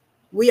that.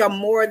 We are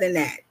more than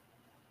that.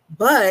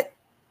 But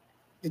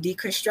the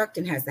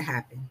deconstructing has to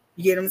happen.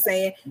 You get what I'm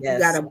saying? You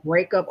got Yes. to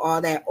break up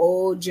all that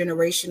old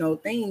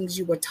generational things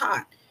you were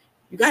taught.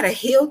 You got to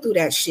heal through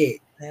that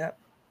shit. Yep.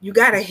 You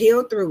got to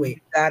heal through You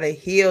it. gotta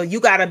heal. You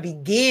gotta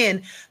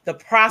begin the You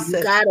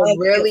process got to of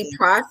really healing.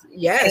 process.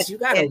 and, Yes, you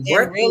got to and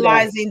work through that.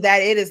 realizing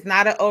that it is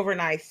not an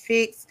overnight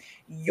fix.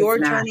 It's Your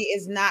not. journey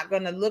is not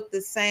going to look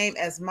the same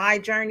as my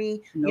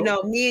journey.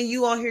 Nope. Me and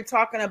you on here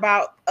talking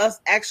about us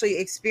actually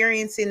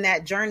experiencing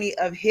that journey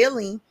of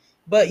healing,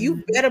 but you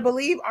Hmm. better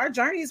believe our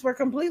journeys were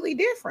completely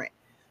different.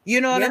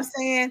 You know what I'm Yep.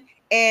 saying?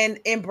 And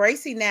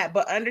embracing that,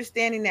 but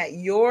understanding that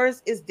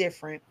yours is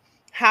different.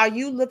 How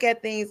you look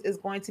at things is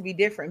going to be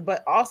different,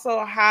 but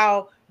also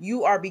how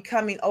you are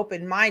becoming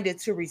open minded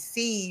to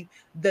receive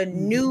the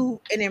Hmm.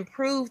 new and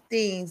improved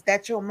things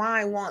that your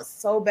mind wants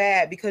so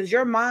bad, because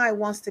your mind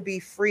wants to be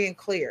free and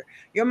clear.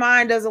 Your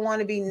mind doesn't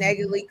want to be Hmm.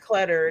 negatively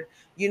cluttered,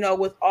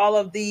 with all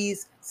of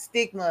these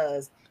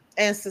stigmas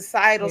and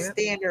societal Yep.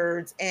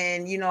 standards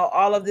and,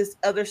 all of this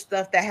other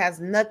stuff that has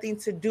nothing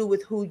to do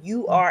with who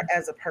you are Hmm.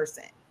 as a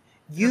person.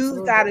 You've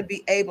Absolutely. got to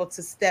be able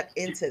to step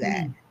into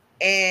that.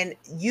 And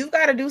you've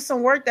got to do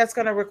some work that's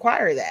going to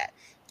require that.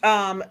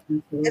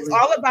 It's Absolutely.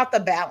 all about the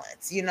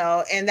balance,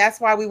 and that's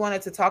why we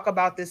wanted to talk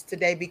about this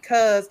today,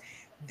 because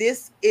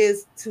this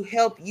is to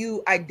help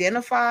you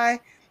identify,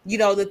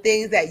 the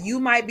things that you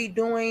might be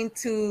doing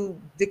to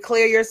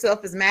declare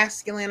yourself as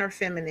masculine or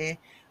feminine,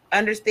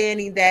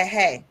 understanding that,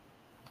 hey,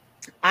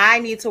 I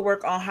need to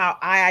work on how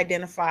I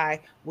identify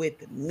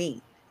with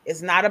me.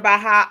 It's not about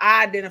how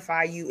I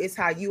identify you, it's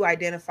how you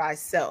identify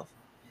self.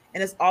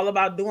 And it's all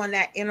about doing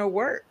that inner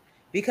work.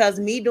 because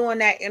me doing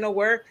that inner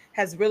work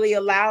has really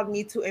allowed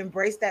me to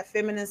embrace that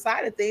feminine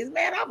side of things.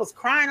 Man, I was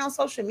crying on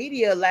social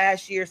media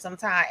last year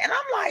sometime, and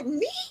I'm like,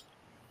 me?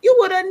 You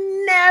would have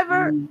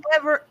never, Mm.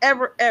 ever,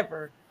 ever,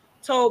 ever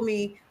told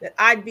me that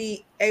I'd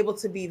be able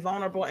to be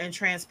vulnerable and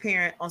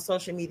transparent on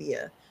social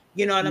media.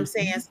 You know what I'm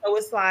saying? Mhm. So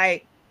it's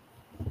like,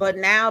 but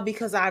now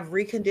because I've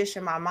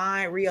reconditioned my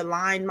mind,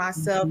 realigned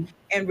myself, Mhm.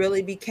 and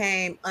really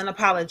became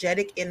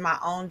unapologetic in my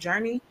own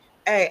journey,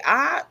 hey,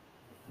 I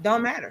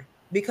don't matter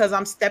because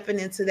I'm stepping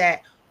into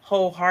that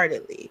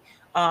wholeheartedly.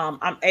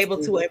 I'm able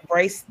to True.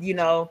 embrace,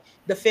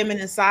 the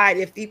feminine side.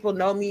 If people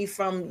know me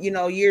from,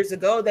 years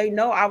ago, they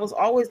know I was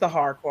always the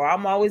hardcore.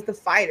 I'm always the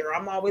fighter.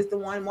 I'm always the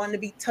one wanting to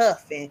be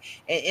tough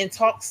and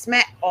talk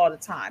smack all the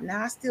time.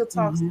 Now I still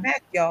talk Mhm.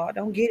 smack, y'all.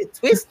 Don't get it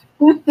twisted.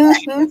 You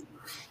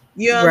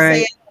know what I'm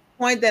saying? Right. The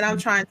point that I'm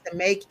trying to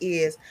make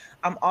is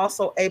I'm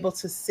also able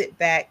to sit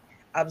back,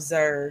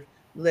 observe,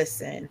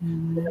 listen,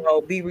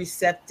 Mhm. be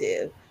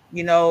receptive,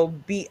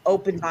 be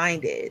open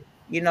minded.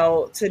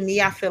 To me,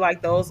 I feel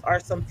like those are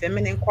some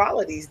feminine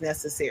qualities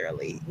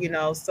necessarily,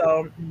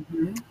 so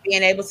Mhm.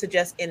 being able to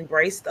just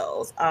embrace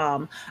those.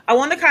 I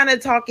want to kind of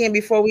talk in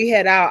before we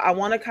head out. I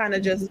want to kind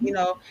of just,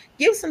 Mhm.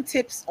 give some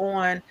tips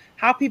on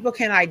how people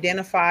can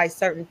identify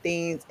certain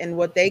things and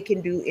what they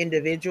can do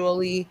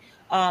individually,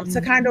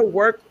 to kind Mhm. of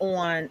work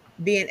on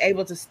being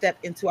able to step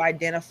into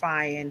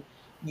identifying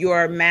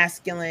your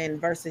masculine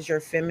versus your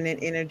feminine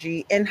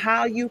energy and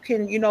how you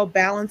can,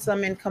 balance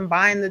them and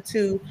combine the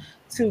two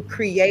to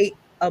create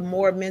a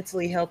more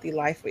mentally healthy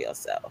life for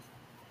yourself.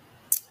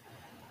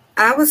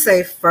 I would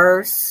say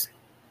first,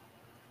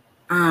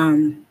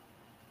 um,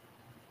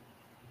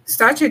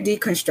 start your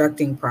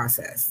deconstructing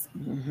process.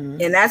 Hmm.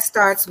 And that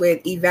starts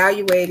with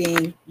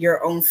evaluating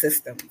your own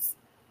systems.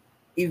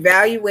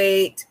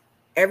 Evaluate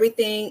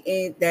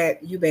everything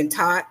that you've been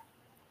taught,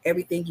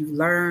 everything you've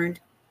learned.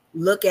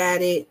 Look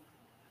at it,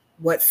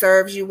 what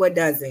serves you, what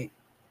doesn't.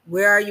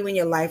 Where are you in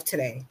your life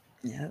today?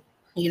 Yep.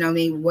 You know what I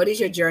mean? What is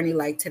your journey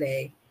like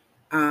today?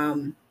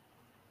 Um,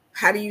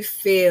 how do you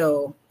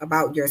feel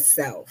about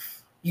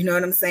yourself? You know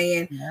what I'm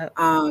saying? Yep.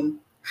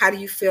 How do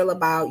you feel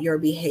about your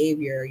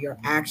behavior, your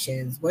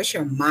actions? What's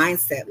your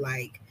mindset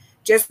like?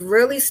 Just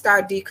really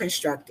start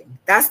deconstructing.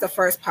 That's the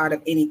first part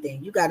of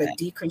anything. You got to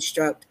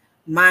deconstruct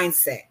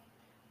mindset.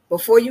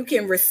 Before you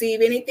can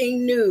receive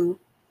anything new,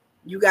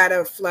 you got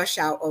to flush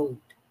out old.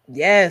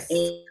 Yes.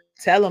 And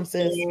Tell them,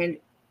 sis. and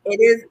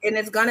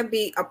it's going to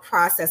be a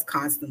process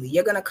constantly.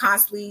 You're going to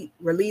constantly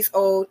release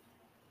old,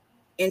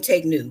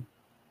 intake new,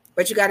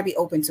 but you got to be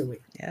open to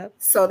it. Yep.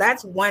 So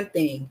that's one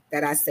thing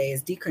that I say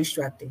is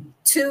deconstructing.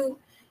 Two,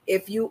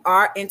 if you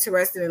are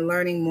interested in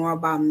learning more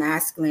about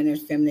masculine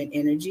and feminine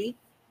energy,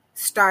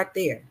 start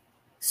there.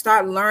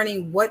 Start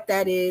learning what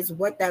that is,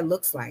 what that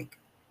looks like.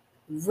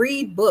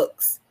 Read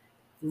books,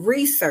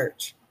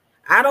 research.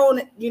 I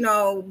don't,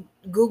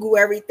 Google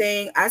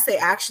everything. I say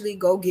actually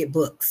go get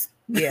books.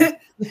 Yeah.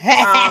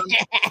 um,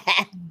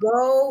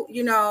 Go,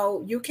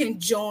 you can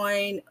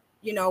join,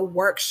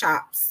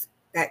 workshops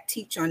that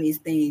teach on these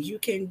things. You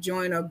can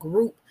join a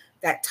group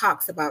that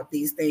talks about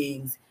these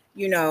things.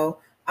 You know,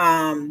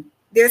 um,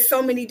 there's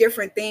so many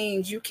different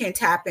things you can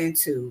tap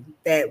into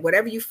that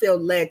whatever you feel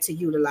led to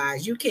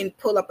utilize. You can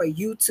pull up a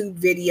YouTube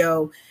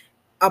video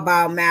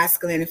about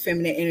masculine and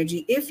feminine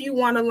energy if you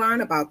want to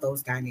learn about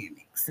those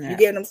dynamics. You Yeah.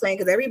 get what I'm saying?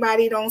 Because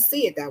everybody don't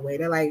see it that way.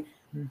 They're like,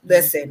 Hmm.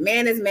 listen,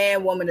 man is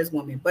man, woman is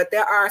woman. But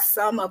there are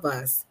some of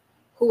us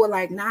who are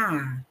like,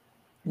 nah,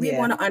 we Yeah.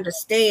 want to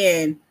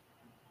understand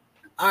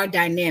our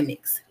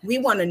dynamics. We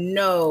want to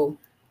know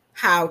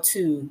how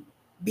to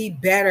be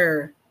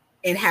better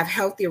and have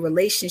healthier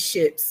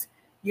relationships,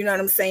 you know what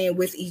I'm saying,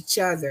 with each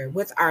other,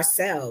 with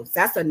ourselves.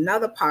 That's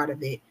another part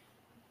of it.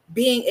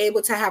 Being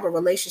able to have a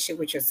relationship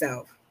with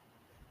yourself.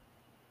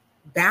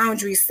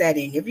 Boundary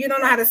setting. If you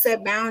don't know how to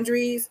set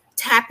boundaries,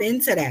 tap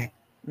into that.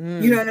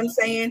 You know Mm. what I'm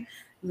saying?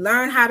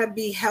 Learn how to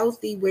be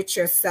healthy with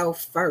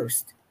yourself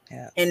first.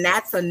 Yeah. And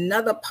that's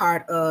another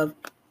part of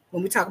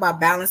when we talk about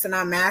balancing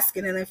our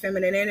masculine and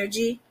feminine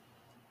energy,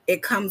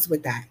 it comes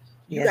with that.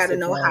 You got Yes, to it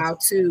know does. how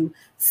to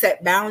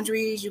set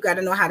boundaries. You got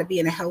to know how to be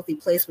in a healthy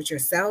place with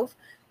yourself,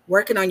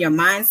 working on your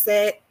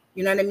mindset.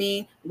 You know what I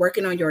mean?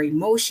 Working on your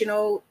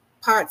emotional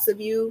parts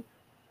of you,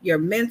 your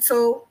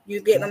mental,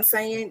 you get what Yeah. I'm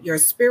saying? Your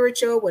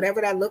spiritual,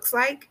 whatever that looks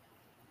like.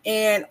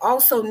 And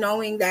also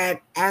knowing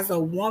that as a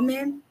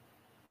woman,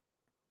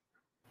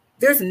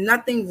 there's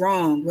nothing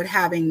wrong with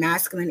having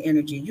masculine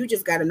energy. You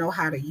just got to know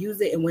how to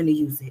use it and when to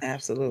use it.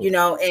 Absolutely.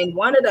 And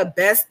one of the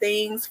best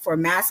things for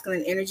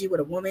masculine energy with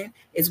a woman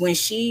is when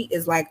she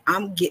is like,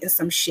 I'm getting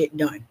some shit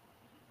done.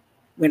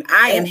 When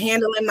I Yeah. am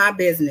handling my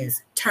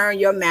business, turn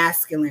your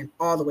masculine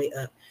all the way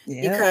up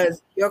Yeah.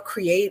 because your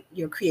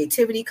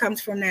creativity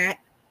comes from that.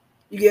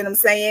 You get what I'm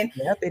saying?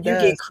 Yep, it You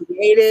get does.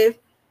 creative.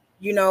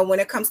 When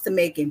it comes to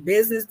making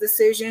business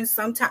decisions,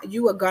 sometimes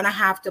you are gonna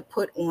have to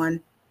put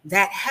on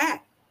that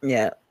hat.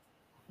 Yeah,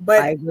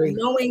 But I agree.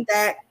 knowing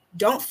that,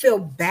 don't feel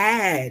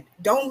bad.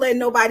 Don't let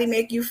nobody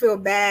make you feel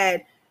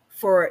bad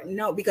for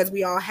no, because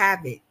we all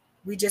have it.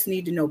 We just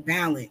need to know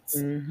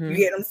balance. You Mm-hmm.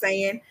 get what I'm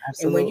saying?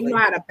 And when you know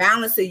Absolutely. how to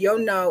balance it, you'll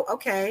know,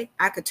 okay,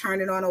 I could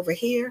turn it on over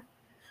here.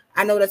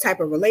 I know the type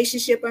of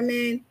relationship I'm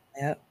in.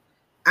 Yep.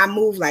 I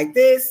move like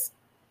this.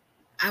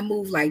 I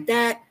move like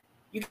that.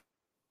 You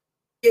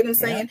get what I'm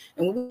saying?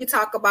 And when we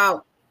talk Yep.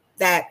 about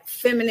that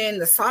feminine,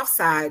 the soft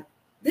side,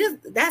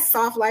 that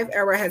soft life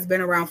era has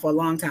been around for a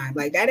long time.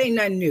 Like that ain't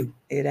nothing new.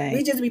 We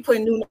It just be ain't.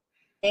 putting new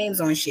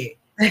names on shit.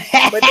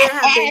 But there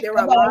are a lot of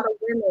Come on.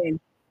 women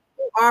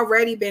who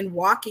already been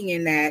walking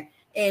in that,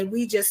 and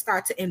we just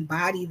start to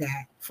embody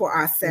that for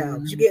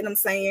ourselves. You get Mhm. what I'm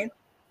saying?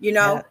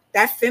 Yep.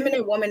 That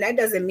feminine woman, that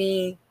doesn't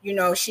mean,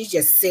 she's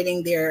just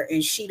sitting there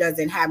and she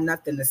doesn't have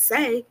nothing to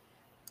say.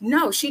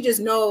 No, she just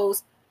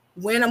knows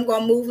when I'm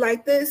going to move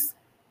like this,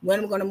 when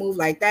I'm going to move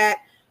like that,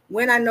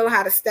 when I know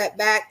how to step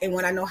back, and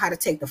when I know how to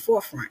take the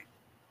forefront.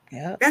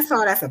 Yep. That's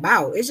all that's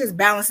about. It's just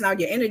balancing out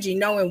your energy,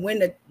 knowing when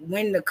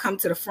to come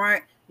to the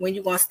front, when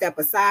you're going to step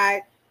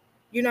aside.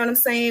 You know what I'm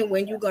saying?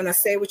 When you're going to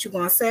say what you're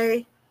going to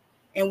say,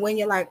 and when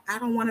you're like, I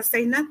don't want to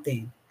say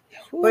nothing.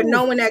 But Whew.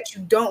 knowing that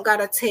you don't got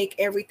to take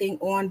everything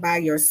on by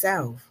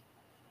yourself.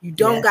 You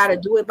don't Yes. got to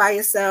do it by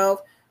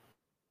yourself.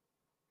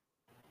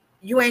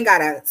 You ain't got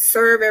to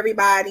serve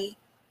everybody.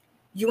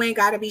 You ain't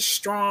got to be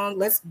strong.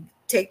 Let's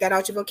take that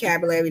out your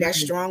vocabulary. That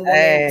strong woman,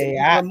 Hey,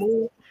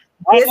 remove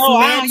I know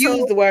I don't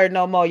use dismantle, the word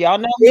no more. Y'all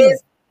know me.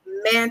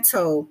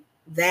 dismantle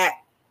that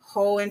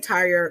whole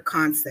entire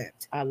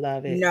concept. I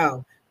love it.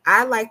 No,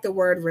 I like the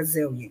word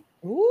resilient.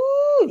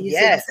 Ooh, You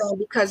see what I'm yes. saying?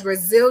 Because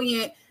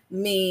resilient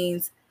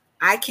means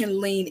I can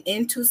lean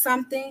into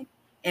something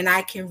and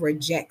I can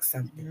reject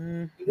something.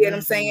 You get what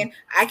I'm Mm-hmm. saying?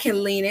 I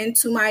can lean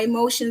into my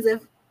emotions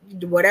if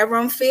whatever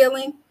I'm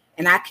feeling,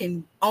 and I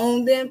can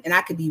own them and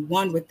I can be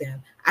one with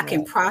them. I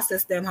can Yep.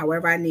 process them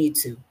however I need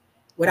to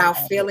I without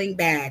love it. feeling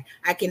bad.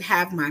 I can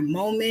have my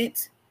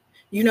moment.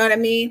 You know what I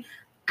mean?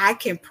 I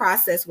can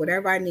process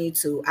whatever I need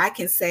to. I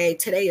can say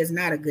today is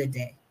not a good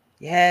day.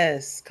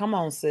 Yes. Come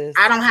on, sis.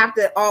 I don't have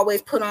to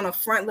always put on a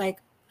front like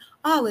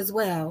all is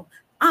well.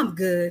 I'm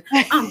good.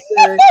 I'm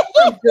good.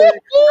 I'm good.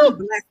 I'm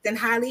blessed and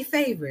highly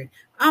favored.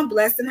 I'm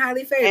blessed and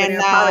highly favored. And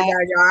And I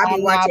apologize, y'all. I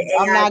be watching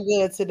I'm AI. not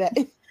good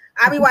today.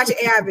 I be watching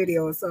AI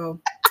videos, so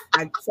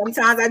I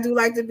sometimes I do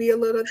like to be a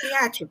little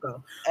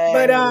theatrical.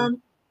 But Hey,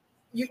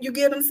 you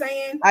get what I'm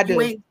saying? I You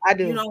do. ain't I you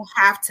do. don't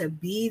have to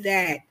be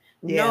that.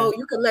 Yeah. No,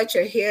 you can let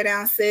your hair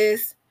down,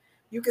 sis.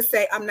 You can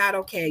say I'm not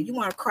okay. You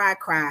want to cry,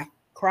 cry,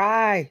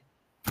 Cry.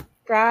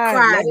 Cry.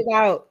 Let cry. it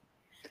out.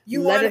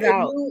 You Let want it if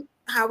out. you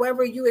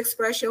however you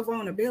express your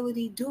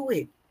vulnerability, do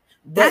it.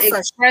 But That's a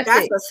express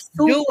that's it. a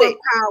Do it.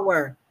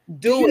 superpower.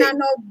 Do Do you it. not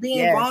know being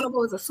Yes.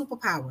 vulnerable is a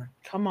superpower?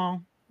 Come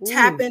on.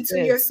 Tap Ooh, into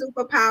your sis.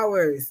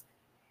 superpowers.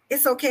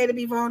 It's okay to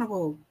be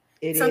vulnerable.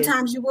 It is.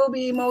 Sometimes you will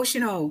be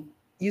emotional.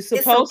 You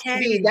It's supposed to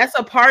be. okay. That's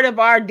a part of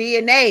our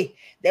DNA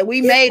that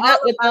we It's made all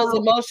up with those about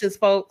emotions,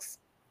 folks.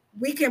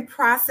 we can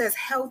process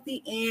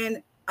healthy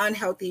and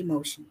unhealthy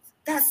emotions.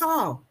 That's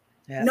all.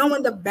 Yeah.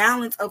 Knowing the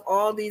balance of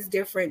all these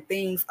different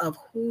things of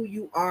who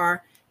you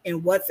are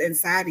and what's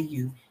inside of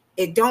you.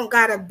 It don't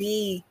gotta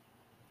be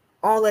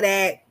all of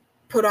that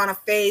put on a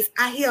face.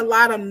 I hear a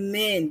lot of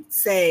men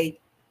say,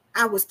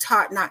 I was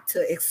taught not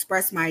to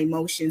express my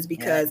emotions Yeah.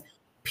 because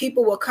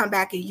people will come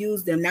back and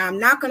use them. Now, I'm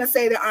not going to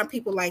say there aren't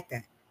people like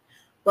that,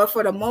 but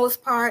for the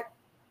most part,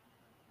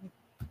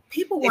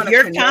 people If want to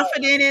you're connect.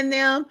 confident in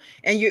them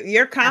and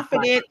you're That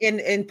part, confident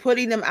in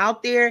putting them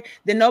out there,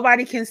 then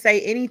nobody can say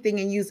anything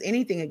and use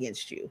anything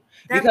against you.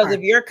 that Because if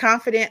part. you're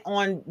confident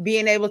on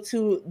being able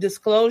to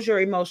disclose your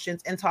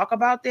emotions and talk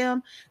about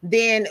them,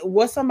 then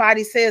what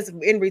somebody says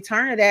in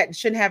return of that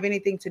shouldn't have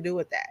anything to do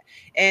with that.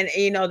 And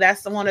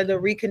that's one of the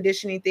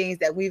reconditioning things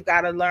that we've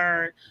got to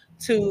learn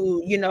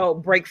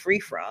to break free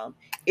from,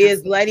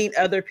 is Absolutely. letting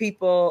other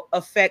people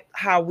affect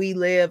how we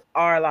live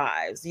our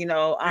lives.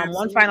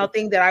 One final Absolutely.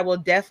 thing that I will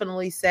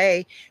definitely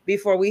say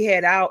before we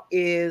head out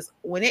is,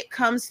 when it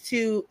comes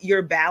to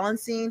your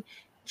balancing,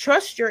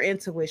 trust your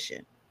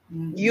intuition.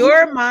 Mm-hmm.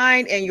 Your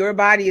mind and your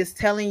body is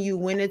telling you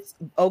when it's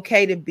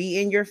okay to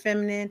be in your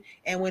feminine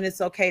and when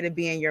it's okay to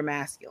be in your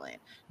masculine.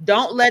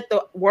 Don't let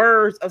the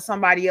words of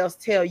somebody else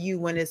tell you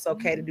when it's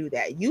okay to do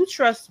that. You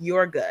trust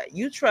your gut,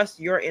 you trust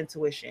your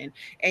intuition,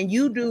 and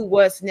you do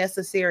what's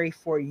necessary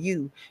for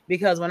you.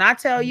 Because when I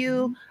tell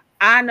you, Mm-hmm.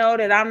 I know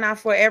that I'm not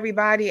for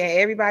everybody and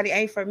everybody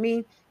ain't for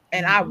me,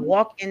 and I Mm-hmm.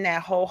 walk in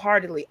that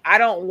wholeheartedly. I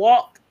don't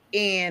walk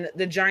in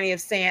the journey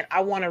of saying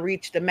I want to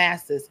reach the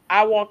masses.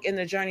 I walk in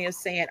the journey of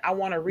saying I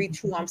want to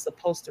reach who I'm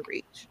supposed to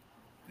reach.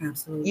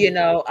 Absolutely.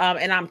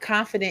 And I'm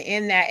confident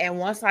in that. And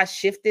once I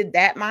shifted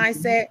that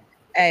mindset,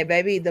 hey,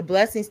 baby, the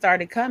blessings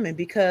started coming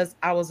because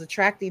I was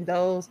attracting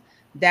those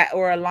that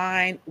were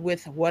aligned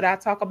with what I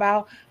talk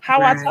about,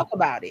 how I Right. talk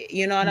about it.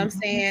 You know what I'm Mm-hmm.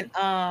 saying?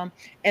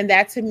 And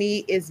that to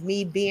me is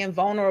me being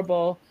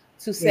vulnerable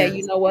to say,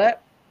 you Yes. know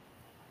what?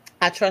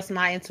 I trust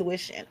my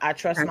intuition. I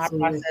trust my Absolutely.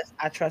 process.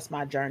 I trust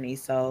my journey.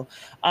 So,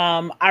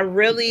 I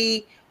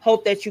really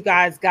hope that you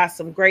guys got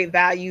some great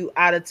value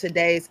out of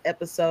today's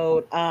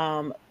episode.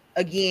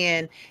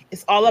 Again,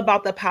 it's all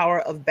about the power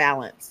of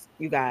balance.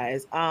 you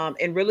guys.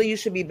 And really you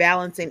should be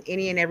balancing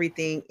any and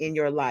everything in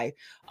your life.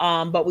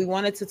 But we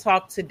wanted to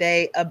talk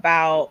today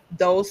about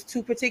those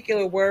two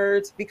particular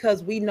words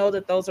because we know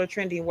that those are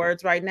trending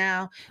words right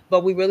now,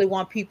 but we really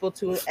want people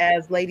to,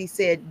 as Lady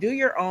said, do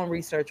your own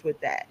research with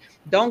that.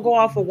 Don't go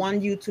off of one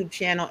YouTube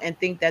channel and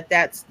think that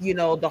that's,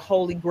 the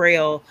holy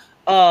grail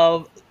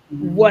of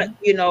what,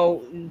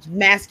 Mhm.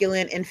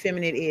 masculine and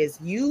feminine is.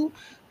 You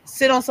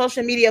sit on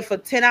social media for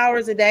 10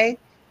 hours a day.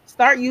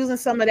 Start using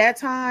some of that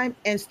time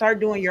and start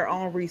doing your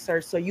own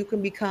research so you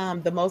can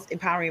become the most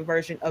empowering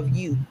version of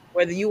you,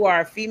 whether you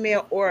are a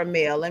female or a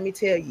male. Let me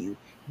tell you,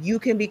 you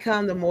can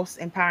become the most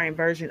empowering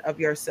version of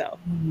yourself.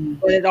 Mhm.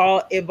 But it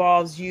all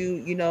involves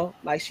you,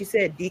 like she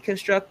said,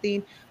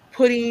 deconstructing,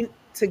 putting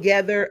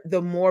together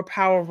the more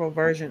powerful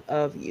version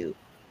of you.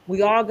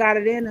 We all got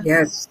it in us.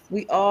 Yes.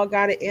 We all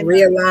got it in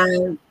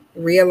us.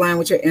 Realign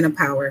with your inner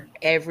power.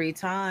 Every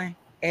time.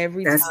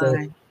 Every That's it.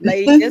 time.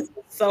 Lady, this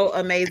was so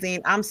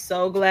amazing. I'm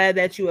so glad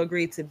that you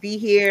agreed to be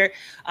here.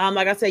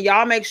 Like I said,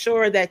 y'all make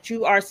sure that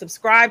you are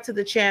subscribed to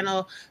the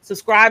channel,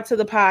 subscribe to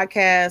the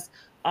podcast.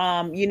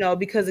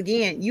 Because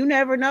again, you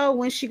never know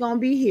when she gonna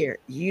be here.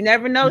 You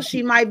never know,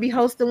 she might be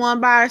hosting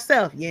one by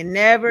herself. You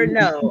never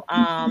know.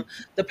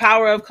 The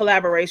power of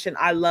collaboration,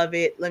 I love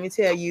it. Let me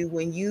tell you,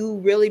 when you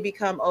really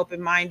become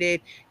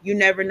open-minded, you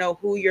never know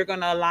who you're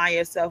gonna align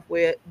yourself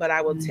with. But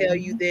I will tell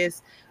you Mhm.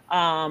 this,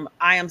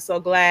 I am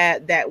so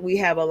glad that we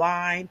have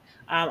aligned.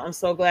 I'm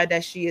so glad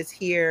that she is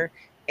here.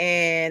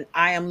 And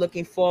I am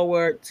looking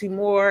forward to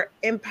more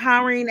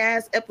empowering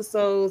ass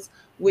episodes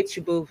with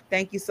you, Boo.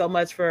 Thank you so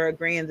much for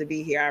agreeing to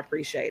be here. I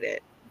appreciate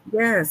it.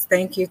 Yes,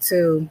 thank you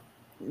too.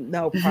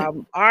 No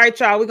problem. All right,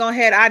 y'all. We're gonna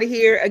head out of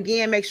here.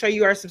 Again, make sure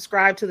you are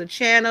subscribed to the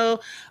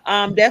channel.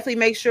 Definitely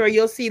make sure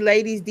you'll see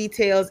ladies'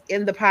 details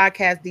in the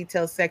podcast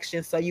details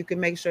section so you can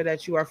make sure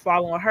that you are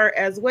following her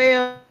as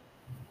well.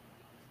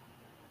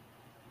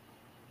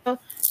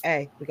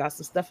 Hey, we got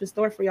some stuff in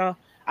store for y'all.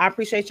 I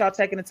appreciate y'all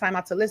taking the time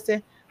out to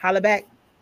listen. Holla back.